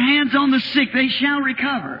lay their hands on the sick, they shall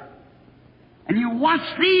recover. And you watch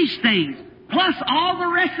these things, plus all the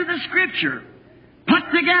rest of the Scripture, put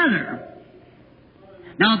together.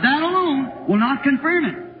 Now that alone will not confirm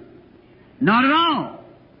it. Not at all.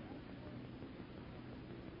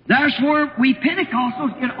 That's where we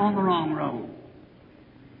Pentecostals get on the wrong road.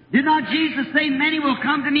 Did not Jesus say, many will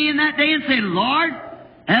come to me in that day and say, Lord,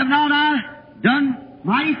 have not I done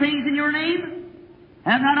mighty things in your name?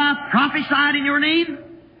 Have not I prophesied in your name?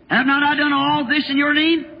 Have not I done all this in your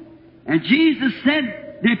name? And Jesus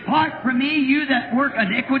said, depart from me, you that work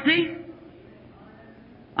iniquity.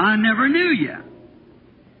 I never knew you.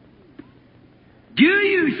 Do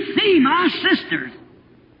you see, my sisters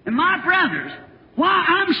and my brothers, why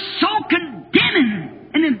I'm so condemning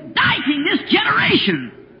and indicting this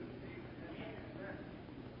generation?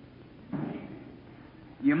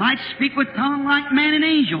 You might speak with tongue like men and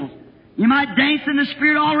angels. You might dance in the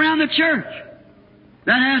Spirit all around the church.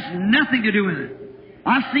 That has nothing to do with it.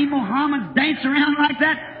 I've seen Mohammedans dance around like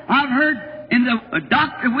that. I've heard in the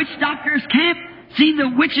witch doctor's camp, seen the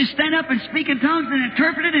witches stand up and speak in tongues and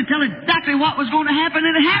interpret it and tell exactly what was going to happen,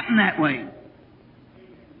 and it happened that way.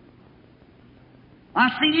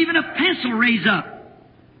 I've seen even a pencil raise up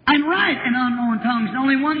and write in unknown tongues, and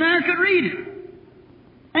only one there could read it.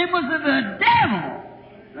 It was of the devil.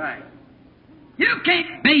 Right. You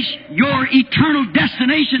can't base your eternal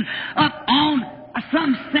destination up on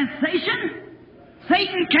some sensation.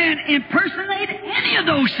 Satan can't impersonate any of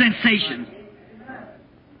those sensations.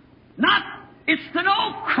 It's to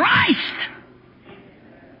know Christ.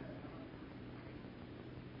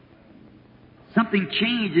 Something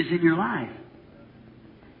changes in your life.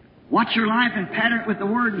 Watch your life and pattern it with the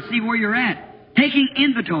Word and see where you're at. Taking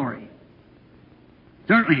inventory.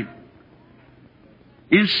 Certainly.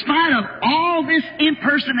 In spite of all this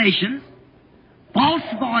impersonations, false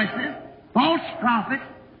voices, false prophets,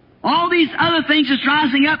 all these other things that's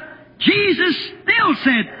rising up, Jesus still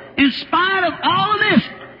said, in spite of all of this,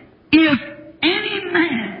 if any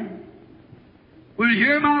man will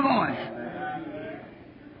hear my voice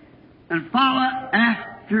and follow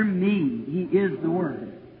after me, he is the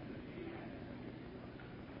Word.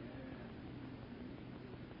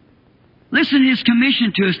 Listen to His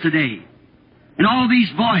commission to us today. And all these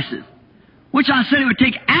voices, which I said it would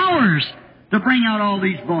take hours to bring out all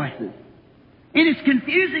these voices. And it's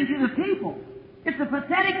confusing to the people. It's a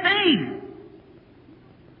pathetic thing.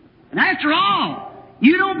 And after all,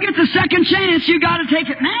 you don't get the second chance. You got to take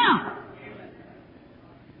it now.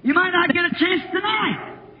 You might not get a chance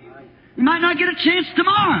tonight. You might not get a chance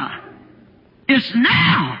tomorrow. It's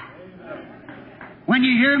now. When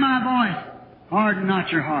you hear my voice, harden not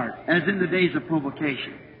your heart, as in the days of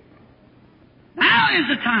provocation. Now is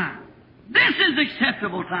the time. This is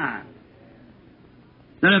acceptable time.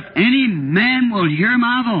 That if any man will hear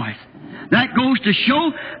my voice, that goes to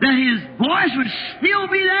show that his voice would still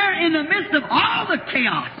be there in the midst of all the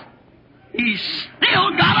chaos. He's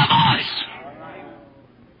still got a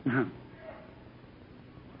voice.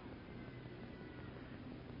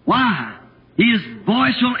 Why? His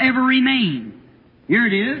voice will ever remain. Here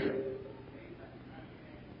it is.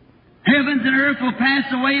 Heavens and earth will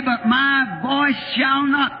pass away, but my voice shall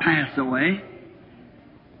not pass away.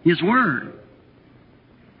 His Word.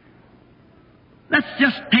 Let's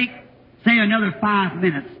just take, say, another 5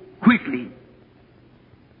 minutes, quickly.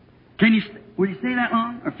 Will you stay that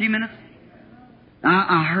long? Or a few minutes?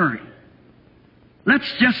 I'll hurry.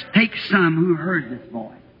 Let's just take some who heard this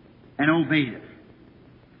voice and obeyed it.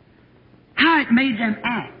 How it made them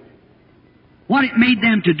act. What it made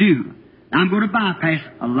them to do. Now, I'm going to bypass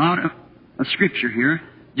a lot of Scripture here,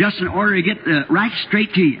 just in order to get right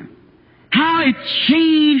straight to you. How it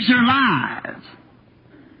changed their lives.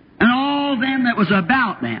 And all them that was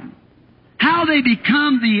about them. How they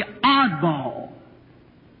become the oddball.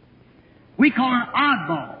 We call it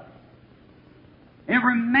oddball.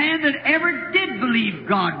 Every man that ever did believe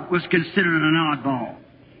God was considered an oddball.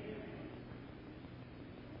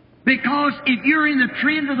 Because if you're in the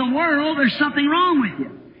trend of the world, there's something wrong with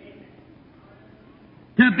you.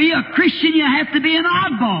 To be a Christian, you have to be an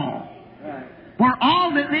oddball. For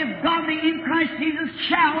all that live godly in Christ Jesus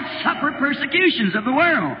shall suffer persecutions of the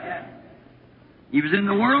world. He was in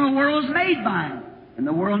the world was made by Him, and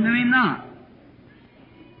the world knew Him not.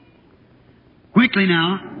 Quickly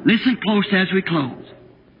now, listen close as we close.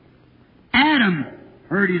 Adam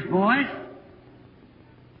heard His voice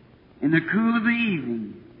in the cool of the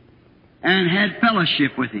evening and had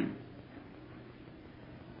fellowship with Him.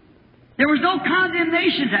 There was no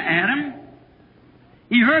condemnation to Adam.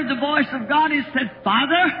 He heard the voice of God and said,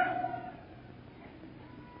 Father,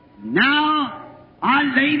 now I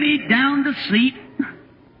lay me down to sleep.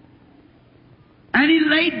 And he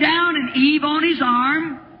laid down, and Eve on his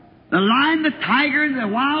arm. The lion, the tiger, and the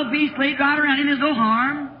wild beast laid right around him. There's no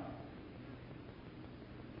harm.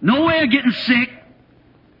 No way of getting sick.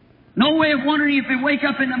 No way of wondering if they wake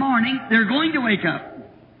up in the morning. They're going to wake up.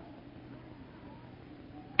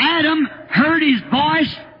 Adam heard his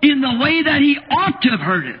voice in the way that he ought to have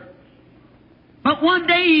heard it. But one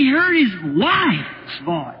day he heard his wife's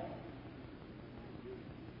voice.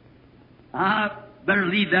 I better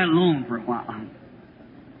leave that alone for a while.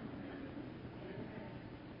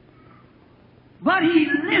 But he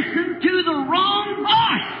listened to the wrong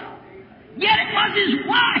voice. Yet it was his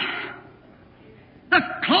wife. The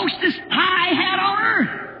closest tie he had on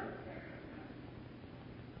earth.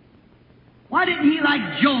 Why didn't he,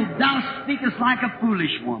 like Job, thou speakest like a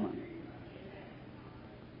foolish woman?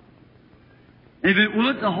 If it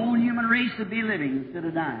would, the whole human race would be living instead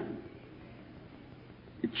of dying.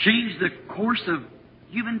 It changed the course of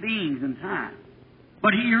human beings in time.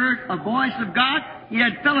 But he heard a voice of God. He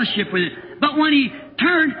had fellowship with it. But when he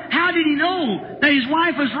turned, how did he know that his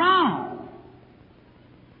wife was wrong?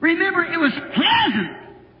 Remember, it was pleasant.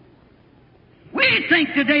 We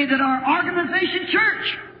think today that our organization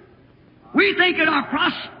church, we think that our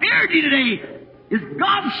prosperity today is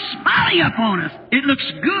God smiling upon us. It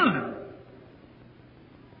looks good.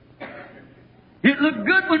 It looked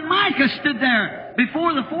good when Micah stood there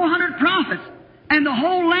before the 400 prophets, and the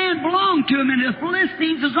whole land belonged to him, and the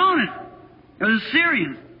Philistines was on it, or the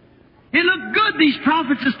Syrians. It looked good, these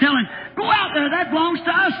prophets is telling, go out there, that belongs to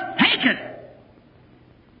us, take it.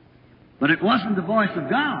 But it wasn't the voice of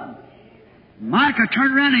God. Micah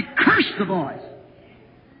turned around and cursed the voice.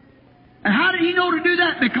 And how did he know to do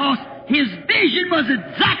that? Because his vision was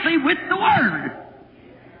exactly with the Word.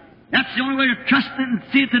 That's the only way to trust it and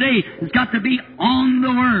see it today. It's got to be on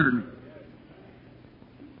the Word.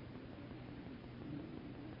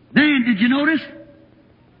 Then, did you notice?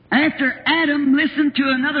 After Adam listened to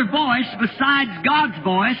another voice besides God's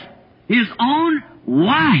voice, his own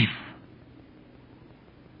wife.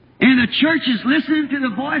 And the church is listening to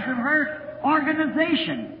the voice of her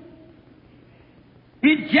organization,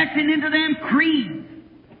 injecting into them creeds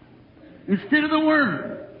instead of the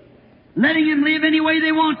Word, letting them live any way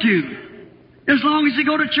they want to, as long as they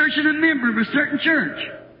go to church and a member of a certain church.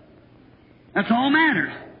 That's all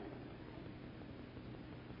matters.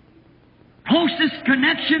 closest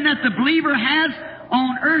connection that the believer has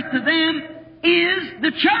on earth to them is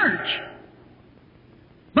the church.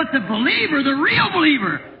 But the believer, the real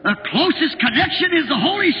believer, the closest connection is the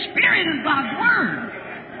Holy Spirit and God's Word.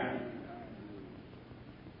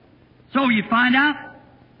 So you find out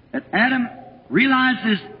that Adam realized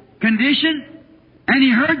his condition, and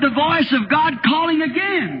he heard the voice of God calling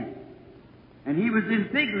again. And he was in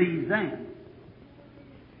fig leaves then.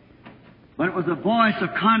 But it was a voice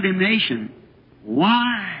of condemnation.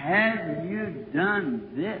 Why have you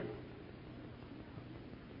done this?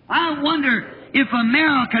 I wonder if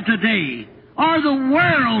America today, or the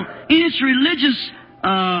world in its religious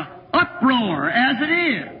uproar as it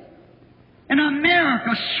is, and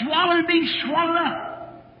America being swallowed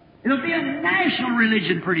up, it'll be a national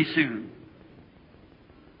religion pretty soon.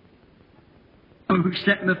 Who's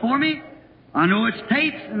sitting before me? I know it's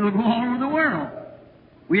tapes, and it'll go all over the world.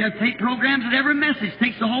 We have tape programs that every message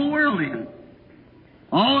takes the whole world in.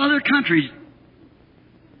 All other countries.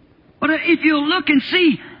 But if you look and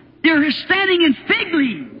see, they're standing in fig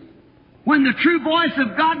leaves. When the true voice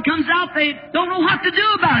of God comes out, they don't know what to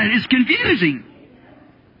do about it. It's confusing.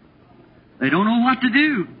 They don't know what to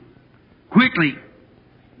do. Quickly,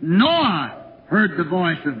 Noah heard the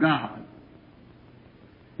voice of God.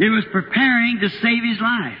 He was preparing to save his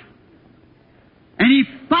life. And he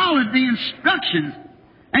followed the instructions.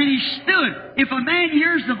 And he stood. If a man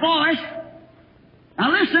hears the voice,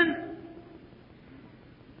 now listen,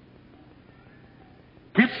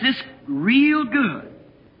 catch this real good.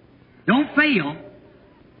 Don't fail.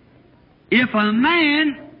 If a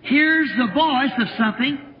man hears the voice of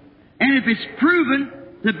something, and if it's proven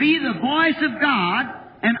to be the voice of God,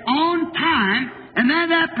 and on time, and then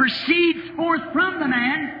that proceeds forth from the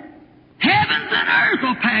man, heavens and earth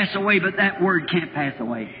will pass away, but that word can't pass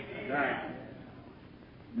away.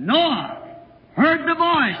 Noah heard the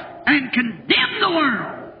voice and condemned the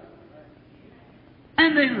world.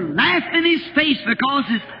 And they laughed in his face because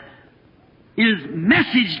his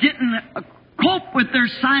message didn't cope with their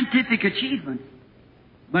scientific achievements.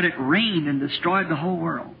 But it rained and destroyed the whole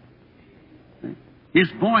world. His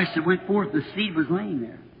voice that went forth, the seed was laying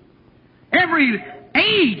there. Every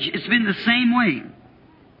age it's been the same way.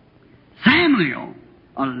 Samuel,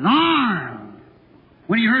 alarmed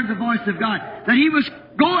when he heard the voice of God, that he was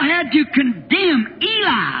go ahead to condemn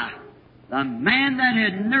Eli, the man that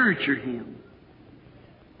had nurtured him,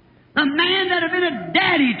 the man that had been a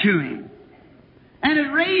daddy to him, and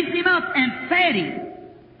had raised him up and fed him.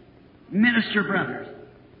 Minister brothers,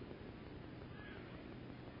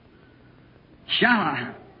 shall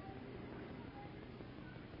I?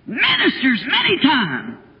 Ministers many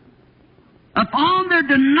times, upon their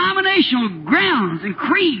denominational grounds and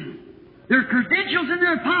creeds, their credentials in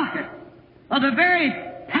their pocket, are the very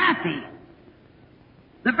pappy,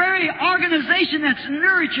 the very organization that's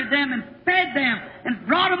nurtured them and fed them and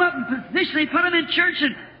brought them up in position. They put them in church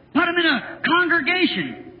and put them in a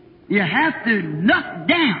congregation. You have to nut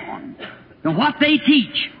down to what they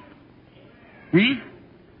teach. See?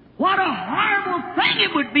 What a horrible thing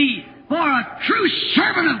it would be for a true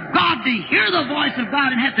servant of God to hear the voice of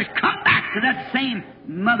God and have to come back to that same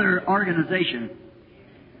mother organization.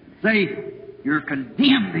 Say, you're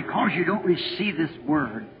condemned because you don't receive this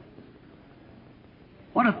word.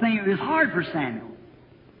 What a thing. It was hard for Samuel.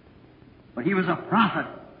 But he was a prophet.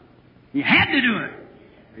 He had to do it.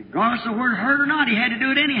 Regardless of the word heard or not, he had to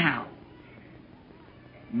do it anyhow.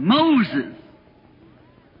 Moses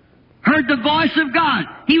heard the voice of God.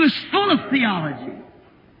 He was full of theology.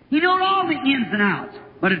 He knew all the ins and outs,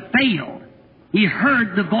 but it failed. He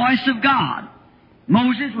heard the voice of God.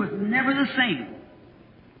 Moses was never the same.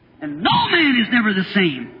 And no man is never the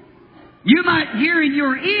same. You might hear in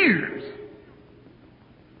your ears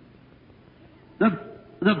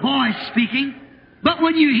the voice speaking, but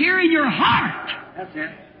when you hear in your heart, that's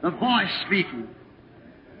it, the voice speaking,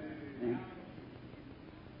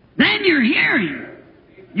 then you're hearing.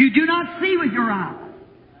 You do not see with your eyes.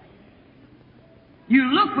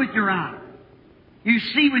 You look with your eyes. You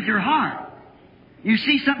see with your heart. You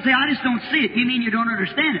see something, say, I just don't see it. You mean you don't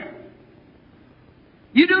understand it.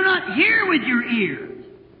 You do not hear with your ears.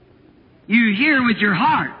 You hear with your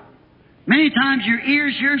heart. Many times your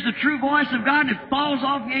ears hears the true voice of God and it falls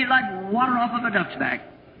off you like water off of a duck's back.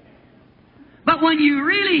 But when you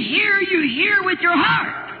really hear, you hear with your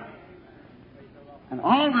heart. And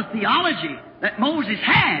all the theology that Moses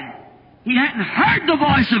had, he hadn't heard the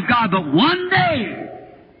voice of God, but one day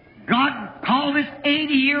God called this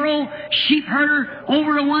 80-year-old sheep herder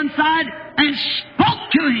over to one side and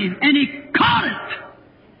spoke to him, and he caught it.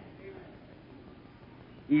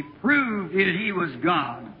 He proved that he was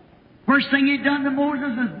God. First thing He done to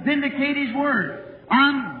Moses was vindicate His word.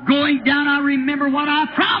 I'm going down, I remember what I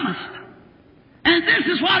promised. And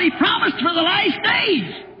this is what He promised for the last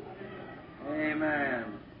days. Amen.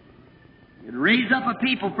 He'd raise up a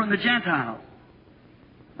people from the Gentiles.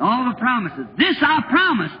 All the promises. This I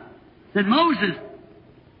promised, said Moses,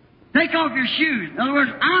 take off your shoes. In other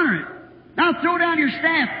words, honor it. Now throw down your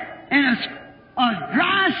staff. And a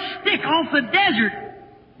dry stick off the desert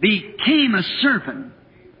became a serpent.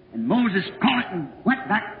 And Moses caught it and went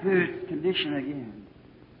back to its condition again.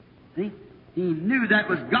 See? He knew that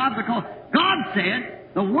was God because God said,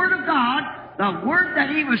 the Word of God, the Word that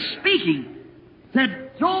He was speaking,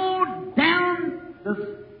 said, throw down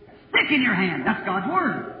the stick in your hand. That's God's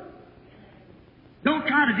Word. Don't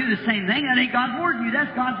try to do the same thing. That ain't God's Word to you.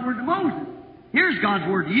 That's God's Word to Moses. Here's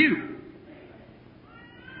God's Word to you.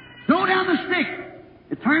 Throw down the stick.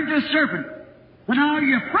 It turned to a serpent. So now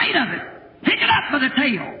you're afraid of it. Pick it up by the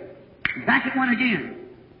tail. Back it went again.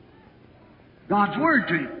 God's Word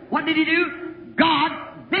to him. What did He do? God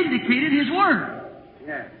vindicated His Word.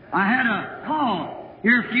 Yes. I had a call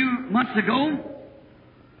here a few months ago.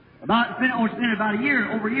 It's been about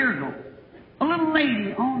over a year ago. A little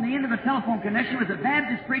lady on the end of a telephone connection with a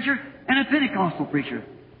Baptist preacher and a Pentecostal preacher.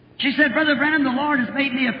 She said, Brother Branham, the Lord has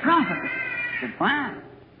made me a prophet. I said, fine.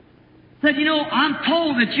 Said, you know, I'm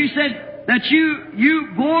told that you said that you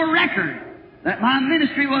bore record that my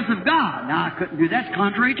ministry was of God. Now, I couldn't do that. It's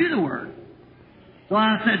contrary to the Word. So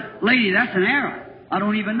I said, lady, that's an error. I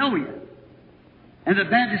don't even know you. And the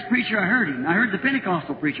Baptist preacher, I heard him. I heard the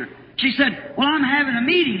Pentecostal preacher. She said, well, I'm having a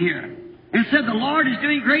meeting here. And said, the Lord is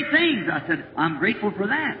doing great things. I said, I'm grateful for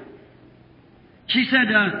that. She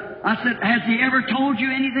said, I said, has He ever told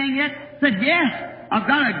you anything yet? Said, yes. I've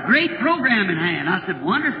got a great program in hand. I said,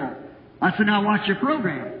 wonderful. I said, now watch your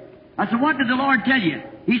program. I said, what did the Lord tell you?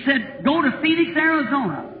 He said, go to Phoenix,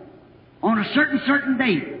 Arizona on a certain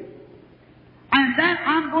date. And then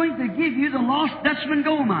I'm going to give you the Lost Dutchman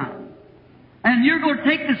gold mine. And you're going to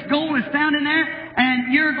take this gold that's found in there,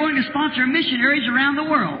 and you're going to sponsor missionaries around the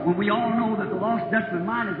world. Well, we all know that the Lost Dutchman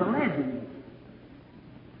mine is a legend.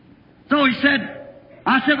 So he said,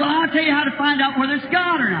 I said, well, I'll tell you how to find out whether it's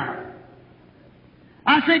God or not.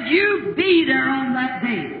 I said, you be there on that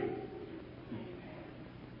day.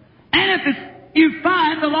 And if you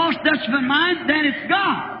find the Lost Dutchman mine, then it's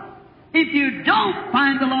God. If you don't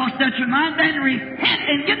find the Lost Dutchman mine, then repent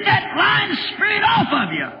and get that lying spirit off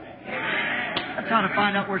of you. That's how to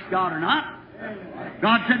find out where it's God or not.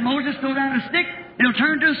 God said, Moses, throw down a stick, it'll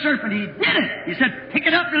turn to a serpent. He did it. He said, pick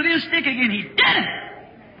it up and it'll be a stick again. He did it.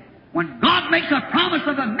 When God makes a promise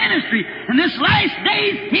of a ministry, in this last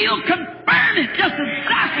days, He'll confirm it just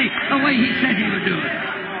exactly the way He said He would do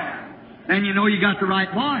it. Then you know you got the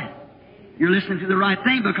right voice. You're listening to the right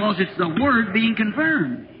thing because it's the Word being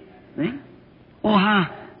confirmed. See? Oh,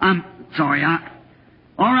 I'm sorry.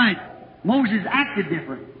 All right. Moses acted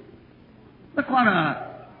different. Look what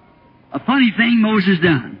a funny thing Moses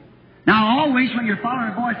done. Now, always when you're following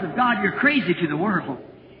the voice of God, you're crazy to the world.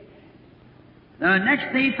 The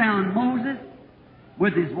next day found Moses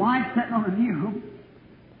with his wife sitting on a mule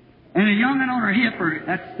and a young'un on her hip, or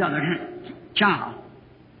that's southern child,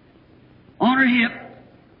 on her hip.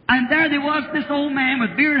 And there was this old man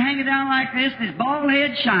with beard hanging down like this, and his bald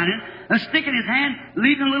head shining, a stick in his hand,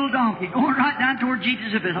 leading a little donkey, going right down toward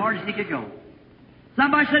Jesus as hard as he could go.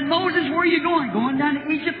 Somebody said, Moses, where are you going? Going down to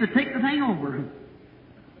Egypt to take the thing over.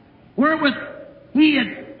 He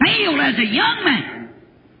had failed as a young man.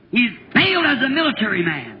 He had failed as a military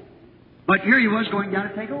man. But here he was going down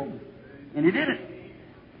to take over. And he did it.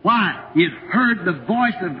 Why? He had heard the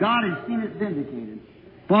voice of God and seen it vindicated.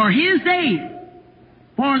 For his day,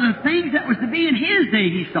 for the things that was to be in his day,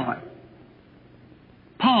 he saw it.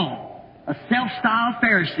 Paul, a self-styled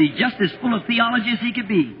Pharisee, just as full of theology as he could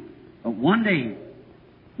be. But one day,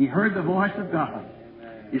 he heard the voice of God.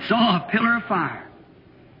 He saw a pillar of fire.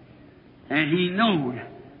 And he knew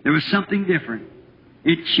there was something different.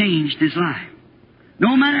 It changed his life.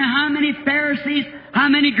 No matter how many Pharisees, how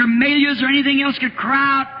many Gamaliels or anything else could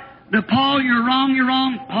cry out to Paul, you're wrong, you're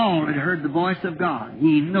wrong. Paul had heard the voice of God.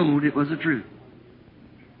 He knew it was the truth.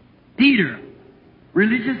 Peter,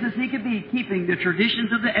 religious as he could be, keeping the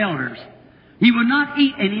traditions of the elders. He would not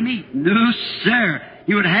eat any meat. No, sir.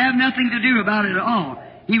 He would have nothing to do about it at all.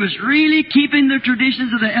 He was really keeping the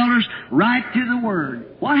traditions of the elders right to the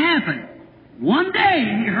Word. What happened? One day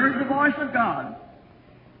he heard the voice of God.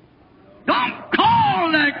 Don't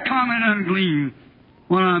call that common unclean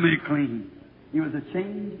what I make clean. He was a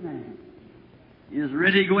changed man. He was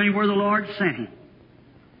ready to go anywhere the Lord sent him.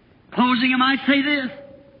 Closing, I might say this.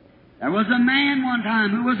 There was a man one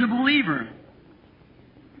time who was a believer.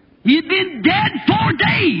 He had been dead 4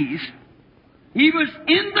 days. He was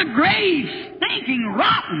in the grave, stinking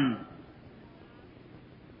rotten.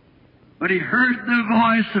 But he heard the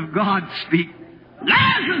voice of God speak,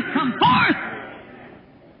 Lazarus, come forth!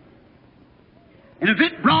 And if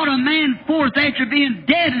it brought a man forth after being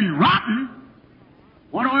dead and rotten,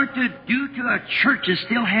 what ought to do to a church that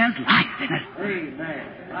still has life in it?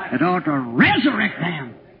 Amen. It ought to resurrect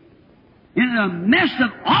them. In the mess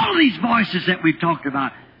of all of these voices that we've talked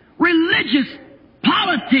about, religious,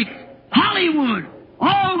 politics, Hollywood,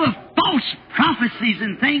 all the false prophecies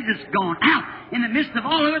and things that's gone out, in the midst of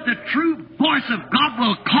all of it, the true voice of God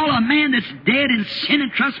will call a man that's dead in sin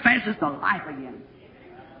and trespasses to life again.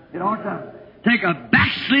 It ought to take a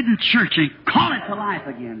backslidden church and call it to life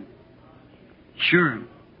again. Sure.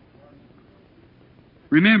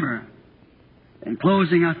 Remember, in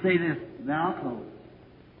closing, I say this, then I'll close.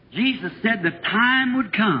 Jesus said the time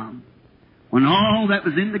would come when all that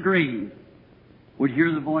was in the grave would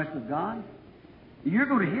hear the voice of God. You're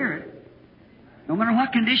going to hear it. No matter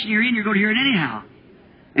what condition you're in, you're going to hear it anyhow.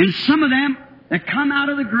 And some of them that come out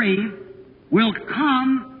of the grave will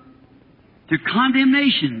come to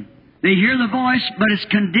condemnation. They hear the voice, but it's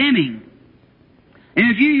condemning.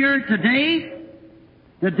 And if you hear it today,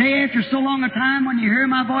 the day after so long a time when you hear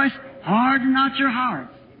my voice, harden not your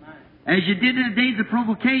hearts, as you did in the days of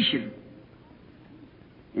provocation.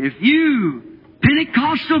 If you,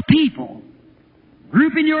 Pentecostal people,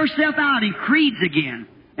 grouping yourself out in creeds again,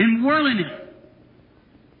 in worldliness,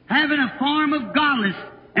 having a form of godless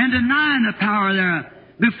and denying the power thereof,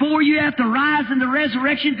 before you have to rise in the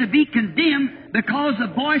resurrection to be condemned, because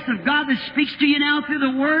the voice of God that speaks to you now through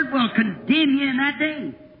the Word will condemn you in that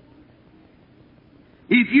day.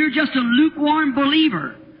 If you're just a lukewarm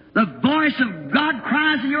believer, the voice of God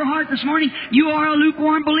cries in your heart this morning, you are a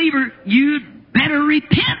lukewarm believer, you'd better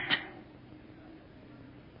repent.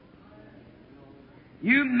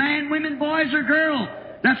 You man, women, boys, or girl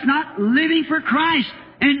that's not living for Christ,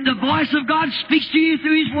 and the voice of God speaks to you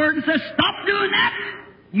through His Word and says, stop doing that.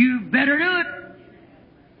 You better do it.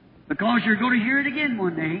 Because you're going to hear it again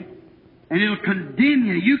one day, and it'll condemn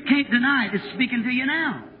you. You can't deny it. It's speaking to you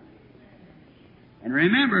now. And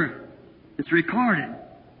remember, it's recorded.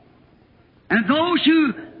 And those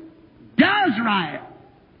who does right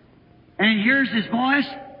and hears His voice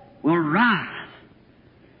will rise.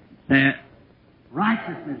 The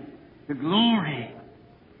righteousness, the glory,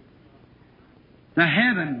 the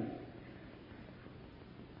heaven.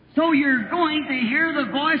 So you're going to hear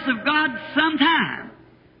the voice of God sometime.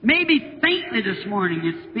 Maybe faintly this morning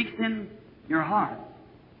it speaks in your heart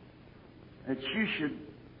that you should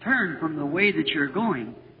turn from the way that you're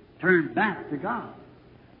going, turn back to God.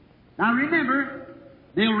 Now remember,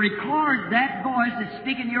 they'll record that voice that's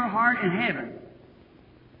speaking in your heart in heaven.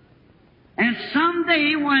 And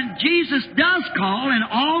someday when Jesus does call, and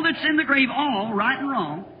all that's in the grave, all, right and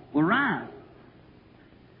wrong, will rise.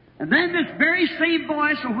 And then this very same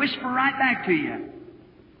voice will whisper right back to you. In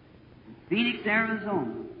Phoenix,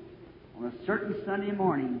 Arizona, on a certain Sunday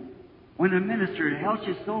morning, when the minister had held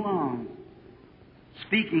you so long,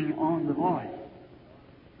 speaking on the voice.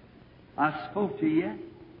 I spoke to you,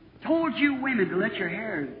 told you women to let your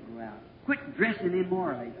hair grow out, quit dressing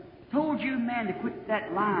immorally, told you men to quit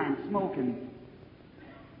that lying, smoking,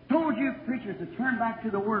 told you preachers to turn back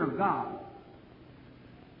to the Word of God.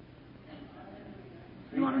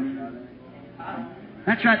 You want to?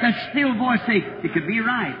 That's right, that still voice say, it could be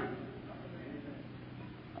right.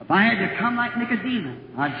 If I had to come like Nicodemus,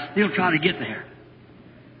 I'd still try to get there.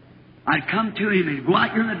 I'd come to Him and go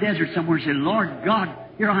out here in the desert somewhere and say, Lord God,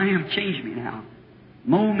 here I am, change me now.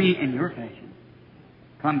 Mold me in your fashion.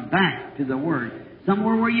 Come back to the Word.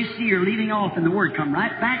 Somewhere where you see you're leaving off in the Word, come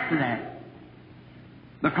right back to that.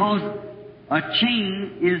 Because a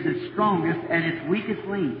chain is as strongest at its weakest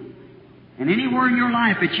link. And anywhere in your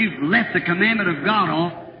life that you've left the commandment of God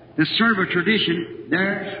off to serve a tradition,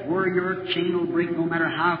 there's where your chain will break no matter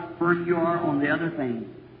how firm you are on the other thing.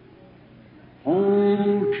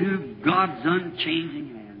 Hold to God's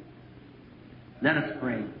unchanging hand. Let us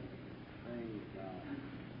pray.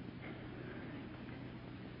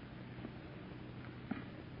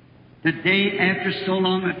 Today, after so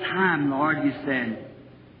long a time, Lord, you said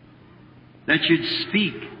that you'd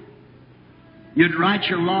speak. You'd write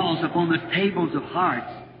your laws upon the tables of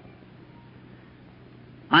hearts.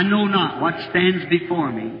 I know not what stands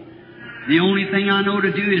before me. The only thing I know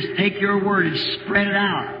to do is take your word and spread it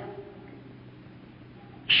out.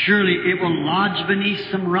 Surely it will lodge beneath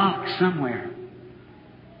some rock somewhere.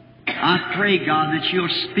 I pray, God, that you'll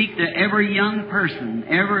speak to every young person,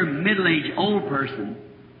 every middle-aged old person,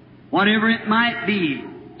 whatever it might be.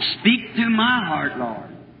 Speak to my heart, Lord.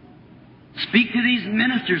 Speak to these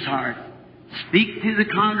ministers' hearts. Speak to the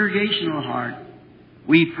congregational heart.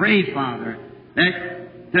 We pray, Father,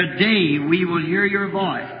 that today we will hear your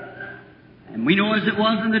voice. And we know as it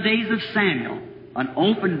was in the days of Samuel, an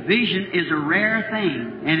open vision is a rare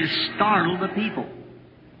thing and has startled the people.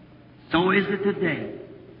 So is it today.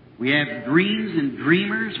 We have dreams and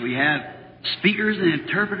dreamers, we have speakers and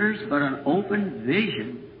interpreters, but an open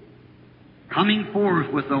vision coming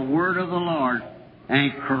forth with the word of the Lord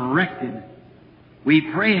and corrected.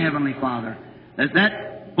 We pray, Heavenly Father, that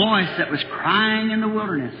that voice that was crying in the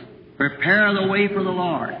wilderness, prepare the way for the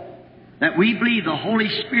Lord, that we believe the Holy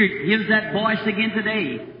Spirit gives that voice again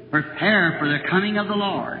today, prepare for the coming of the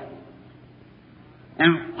Lord.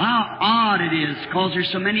 And how odd it is, because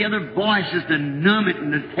there's so many other voices to numb it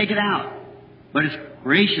and to take it out. But it's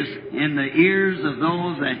gracious in the ears of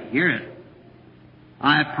those that hear it.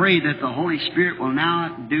 I pray that the Holy Spirit will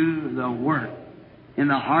now do the work in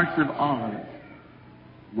the hearts of all of us.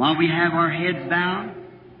 While we have our heads bowed,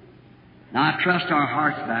 now I trust our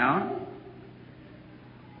hearts bowed.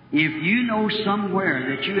 If you know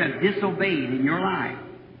somewhere that you have disobeyed in your life,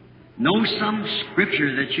 know some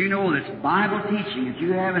scripture that you know that's Bible teaching that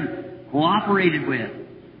you haven't cooperated with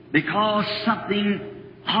because something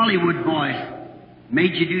Hollywood voice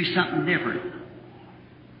made you do something different.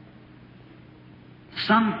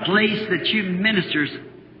 Some place that you ministers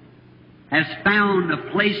has found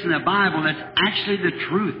a place in the Bible that's actually the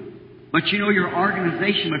truth. But you know your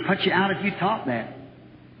organization would put you out if you taught that.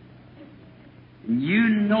 You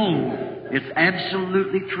know it's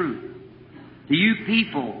absolutely true. To you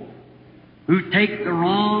people who take the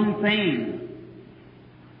wrong thing,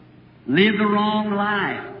 live the wrong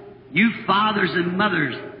life, you fathers and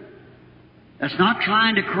mothers that's not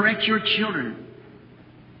trying to correct your children,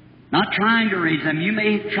 not trying to raise them. You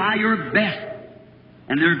may try your best,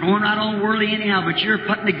 and they're going right on worldly anyhow, but you're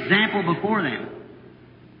putting an example before them.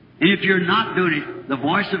 And if you're not doing it, the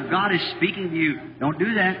voice of God is speaking to you. Don't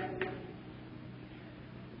do that.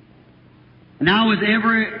 Now with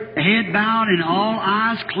every head bowed and all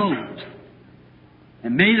eyes closed,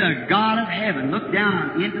 and may the God of heaven look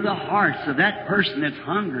down into the hearts of that person that's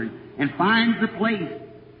hungry and finds the place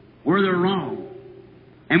where they're wrong.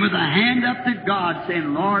 And with a hand up to God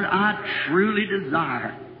saying, Lord, I truly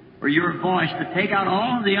desire for your voice to take out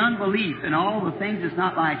all of the unbelief and all the things that's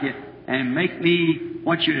not like it and make me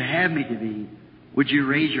what you'd have me to be. Would you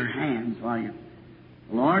raise your hands while you...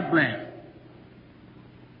 Lord bless.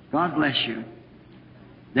 God bless you.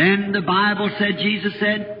 Then the Bible said, Jesus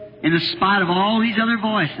said, in spite of all these other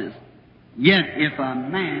voices, yet if a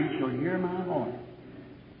man shall hear my voice,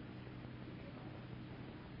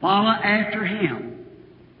 follow after him,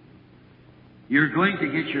 you're going to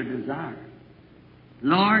get your desire.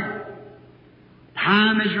 Lord,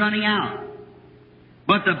 time is running out.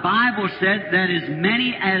 But the Bible said that as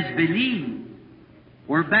many as believe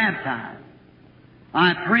were baptized.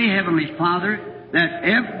 I pray, Heavenly Father, that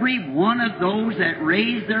every one of those that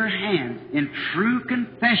raise their hands in true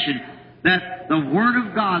confession that the Word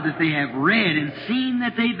of God that they have read and seen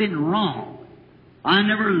that they've been wrong. I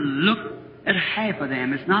never look at half of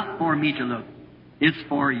them. It's not for me to look. It's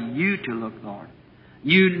for you to look, Lord.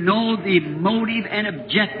 You know the motive and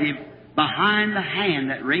objective behind the hand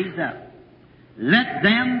that raised up. Let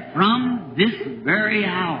them from this very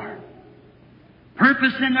hour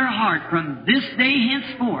purpose in their heart from this day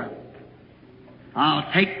henceforth,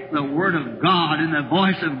 I'll take the Word of God and the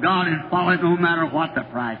voice of God and follow it no matter what the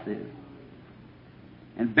price is.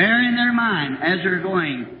 And bear in their mind as they're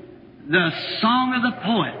going, the song of the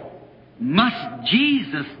poet, must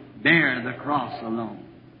Jesus bear the cross alone,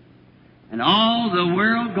 and all the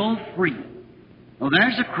world go free. Well,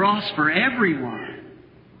 there's a cross for everyone.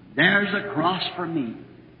 There's a cross for me.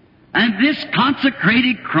 And this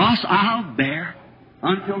consecrated cross I'll bear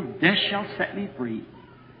until death shall set me free.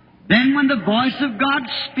 Then when the voice of God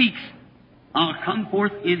speaks, I'll come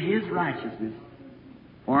forth in His righteousness,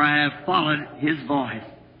 for I have followed His voice,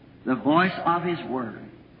 the voice of His Word.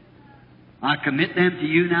 I commit them to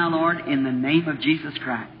you now, Lord, in the name of Jesus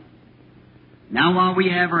Christ. Now while we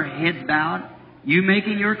have our heads bowed, you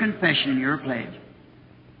making your confession and your pledge.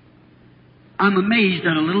 I'm amazed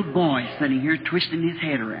at a little boy sitting here twisting his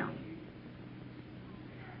head around.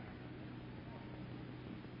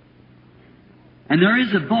 And there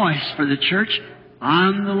is a voice for the church,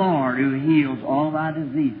 I'm the Lord who heals all thy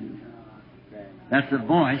diseases. That's a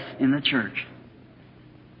voice in the church.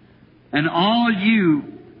 And all you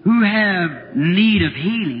who have need of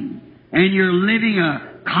healing, and you're living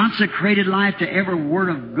a consecrated life to every word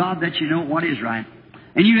of God that you know what is right,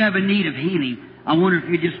 and you have a need of healing, I wonder if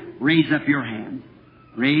you just raise up your hands.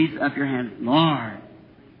 Raise up your hands. Lord,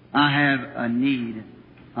 I have a need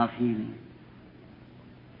of healing.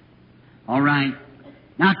 All right.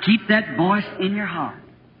 Now keep that voice in your heart.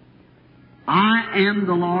 I am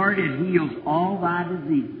the Lord that heals all thy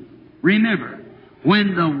diseases. Remember,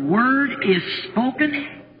 when the Word is spoken,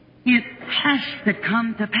 it has to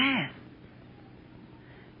come to pass.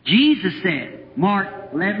 Jesus said,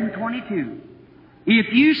 Mark 11:22,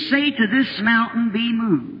 if you say to this mountain, be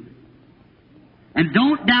moved, and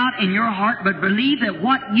don't doubt in your heart, but believe that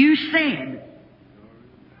what you said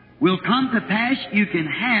will come to pass, you can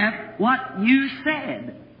have what you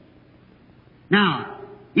said. Now,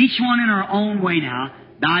 each one in our own way now,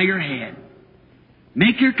 bow your head.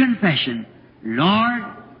 Make your confession. Lord,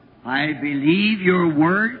 I believe your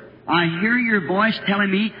word. I hear your voice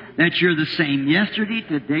telling me that you're the same yesterday,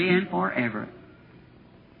 today, and forever.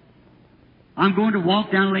 I'm going to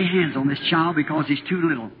walk down and lay hands on this child because he's too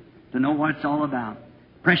little to know what it's all about.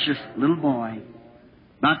 Precious little boy,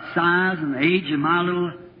 about the size and the age of my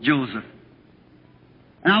little Joseph.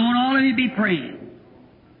 And I want all of you to be praying.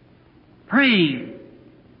 Praying.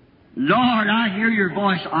 Lord, I hear your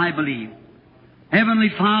voice, I believe. Heavenly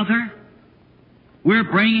Father, we're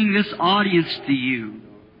bringing this audience to you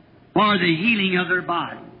for the healing of their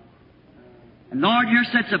body. And Lord, you're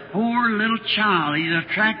such a poor little child. He's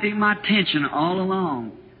attracting my attention all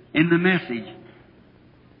along in the message.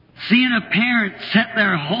 Seeing a parent sit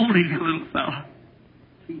there holding the little fellow.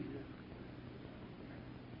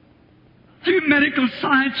 Through medical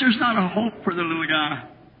science, there's not a hope for the little guy.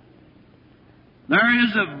 There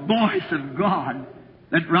is a voice of God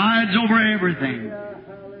that rides over everything.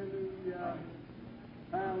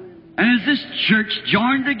 And as this church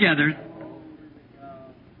joined together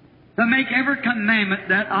to make every commandment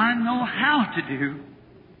that I know how to do,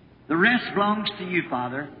 the rest belongs to you,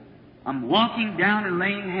 Father. I'm walking down and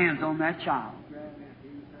laying hands on that child.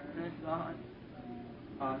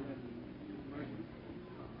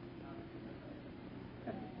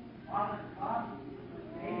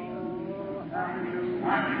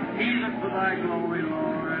 Heal it for thy glory,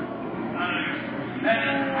 Lord.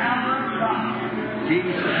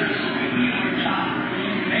 Jesus.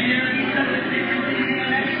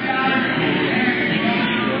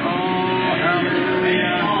 Oh,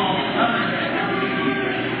 hallelujah.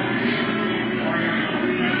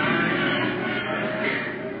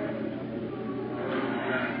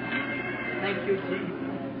 Thank you, Jesus.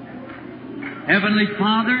 Heavenly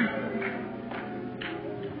Father,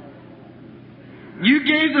 you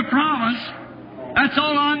gave the promise. That's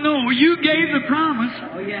all I know. You gave the promise.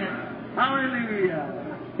 Oh, yes. Hallelujah.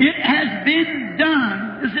 It has been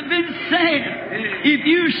done. It has been said. If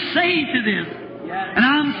you say to this, and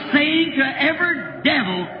I'm saying to every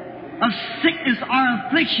devil of sickness or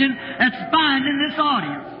affliction that's binding this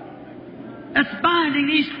audience, that's binding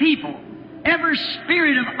these people, every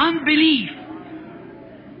spirit of unbelief,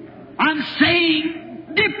 I'm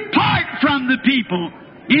saying, depart from the people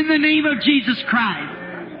in the name of Jesus Christ.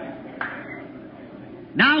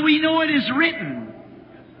 Now we know it is written,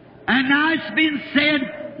 and now it's been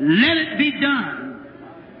said, let it be done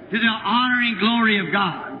to the honor and glory of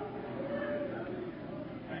God.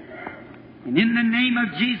 And in the name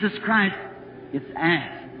of Jesus Christ, it's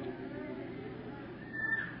asked.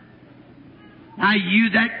 Now you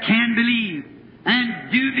that can believe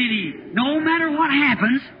and do believe, no matter what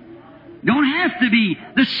happens, don't have to be.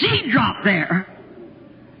 The seed drop there.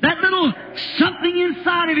 That little something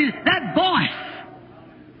inside of you, that voice.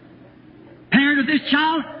 Parent of this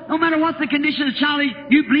child, no matter what the condition of the child is,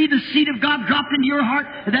 you believe the seed of God dropped into your heart,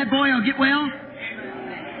 that boy will get well?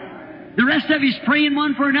 The rest of you's praying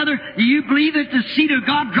one for another. Do you believe that the seed of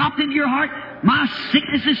God dropped into your heart? My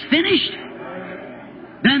sickness is finished.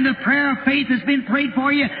 Then the prayer of faith has been prayed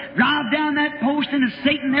for you. Drive down that post, and if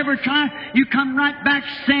Satan never tries, you come right back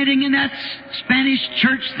standing in that Spanish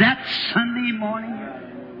church that Sunday morning.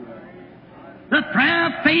 The prayer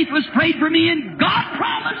of faith was prayed for me, and God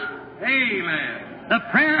promised. Amen. The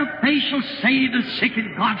prayer of faith shall save the sick,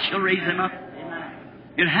 and God shall raise them up. Amen.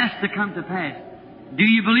 It has to come to pass. Do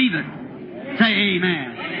you believe it? Amen. Say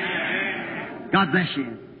amen. Amen. God bless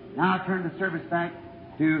you. Now I'll turn the service back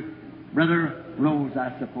to Brother Rose,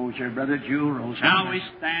 I suppose, your Brother Jewel Rose. Shall we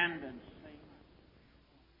stand?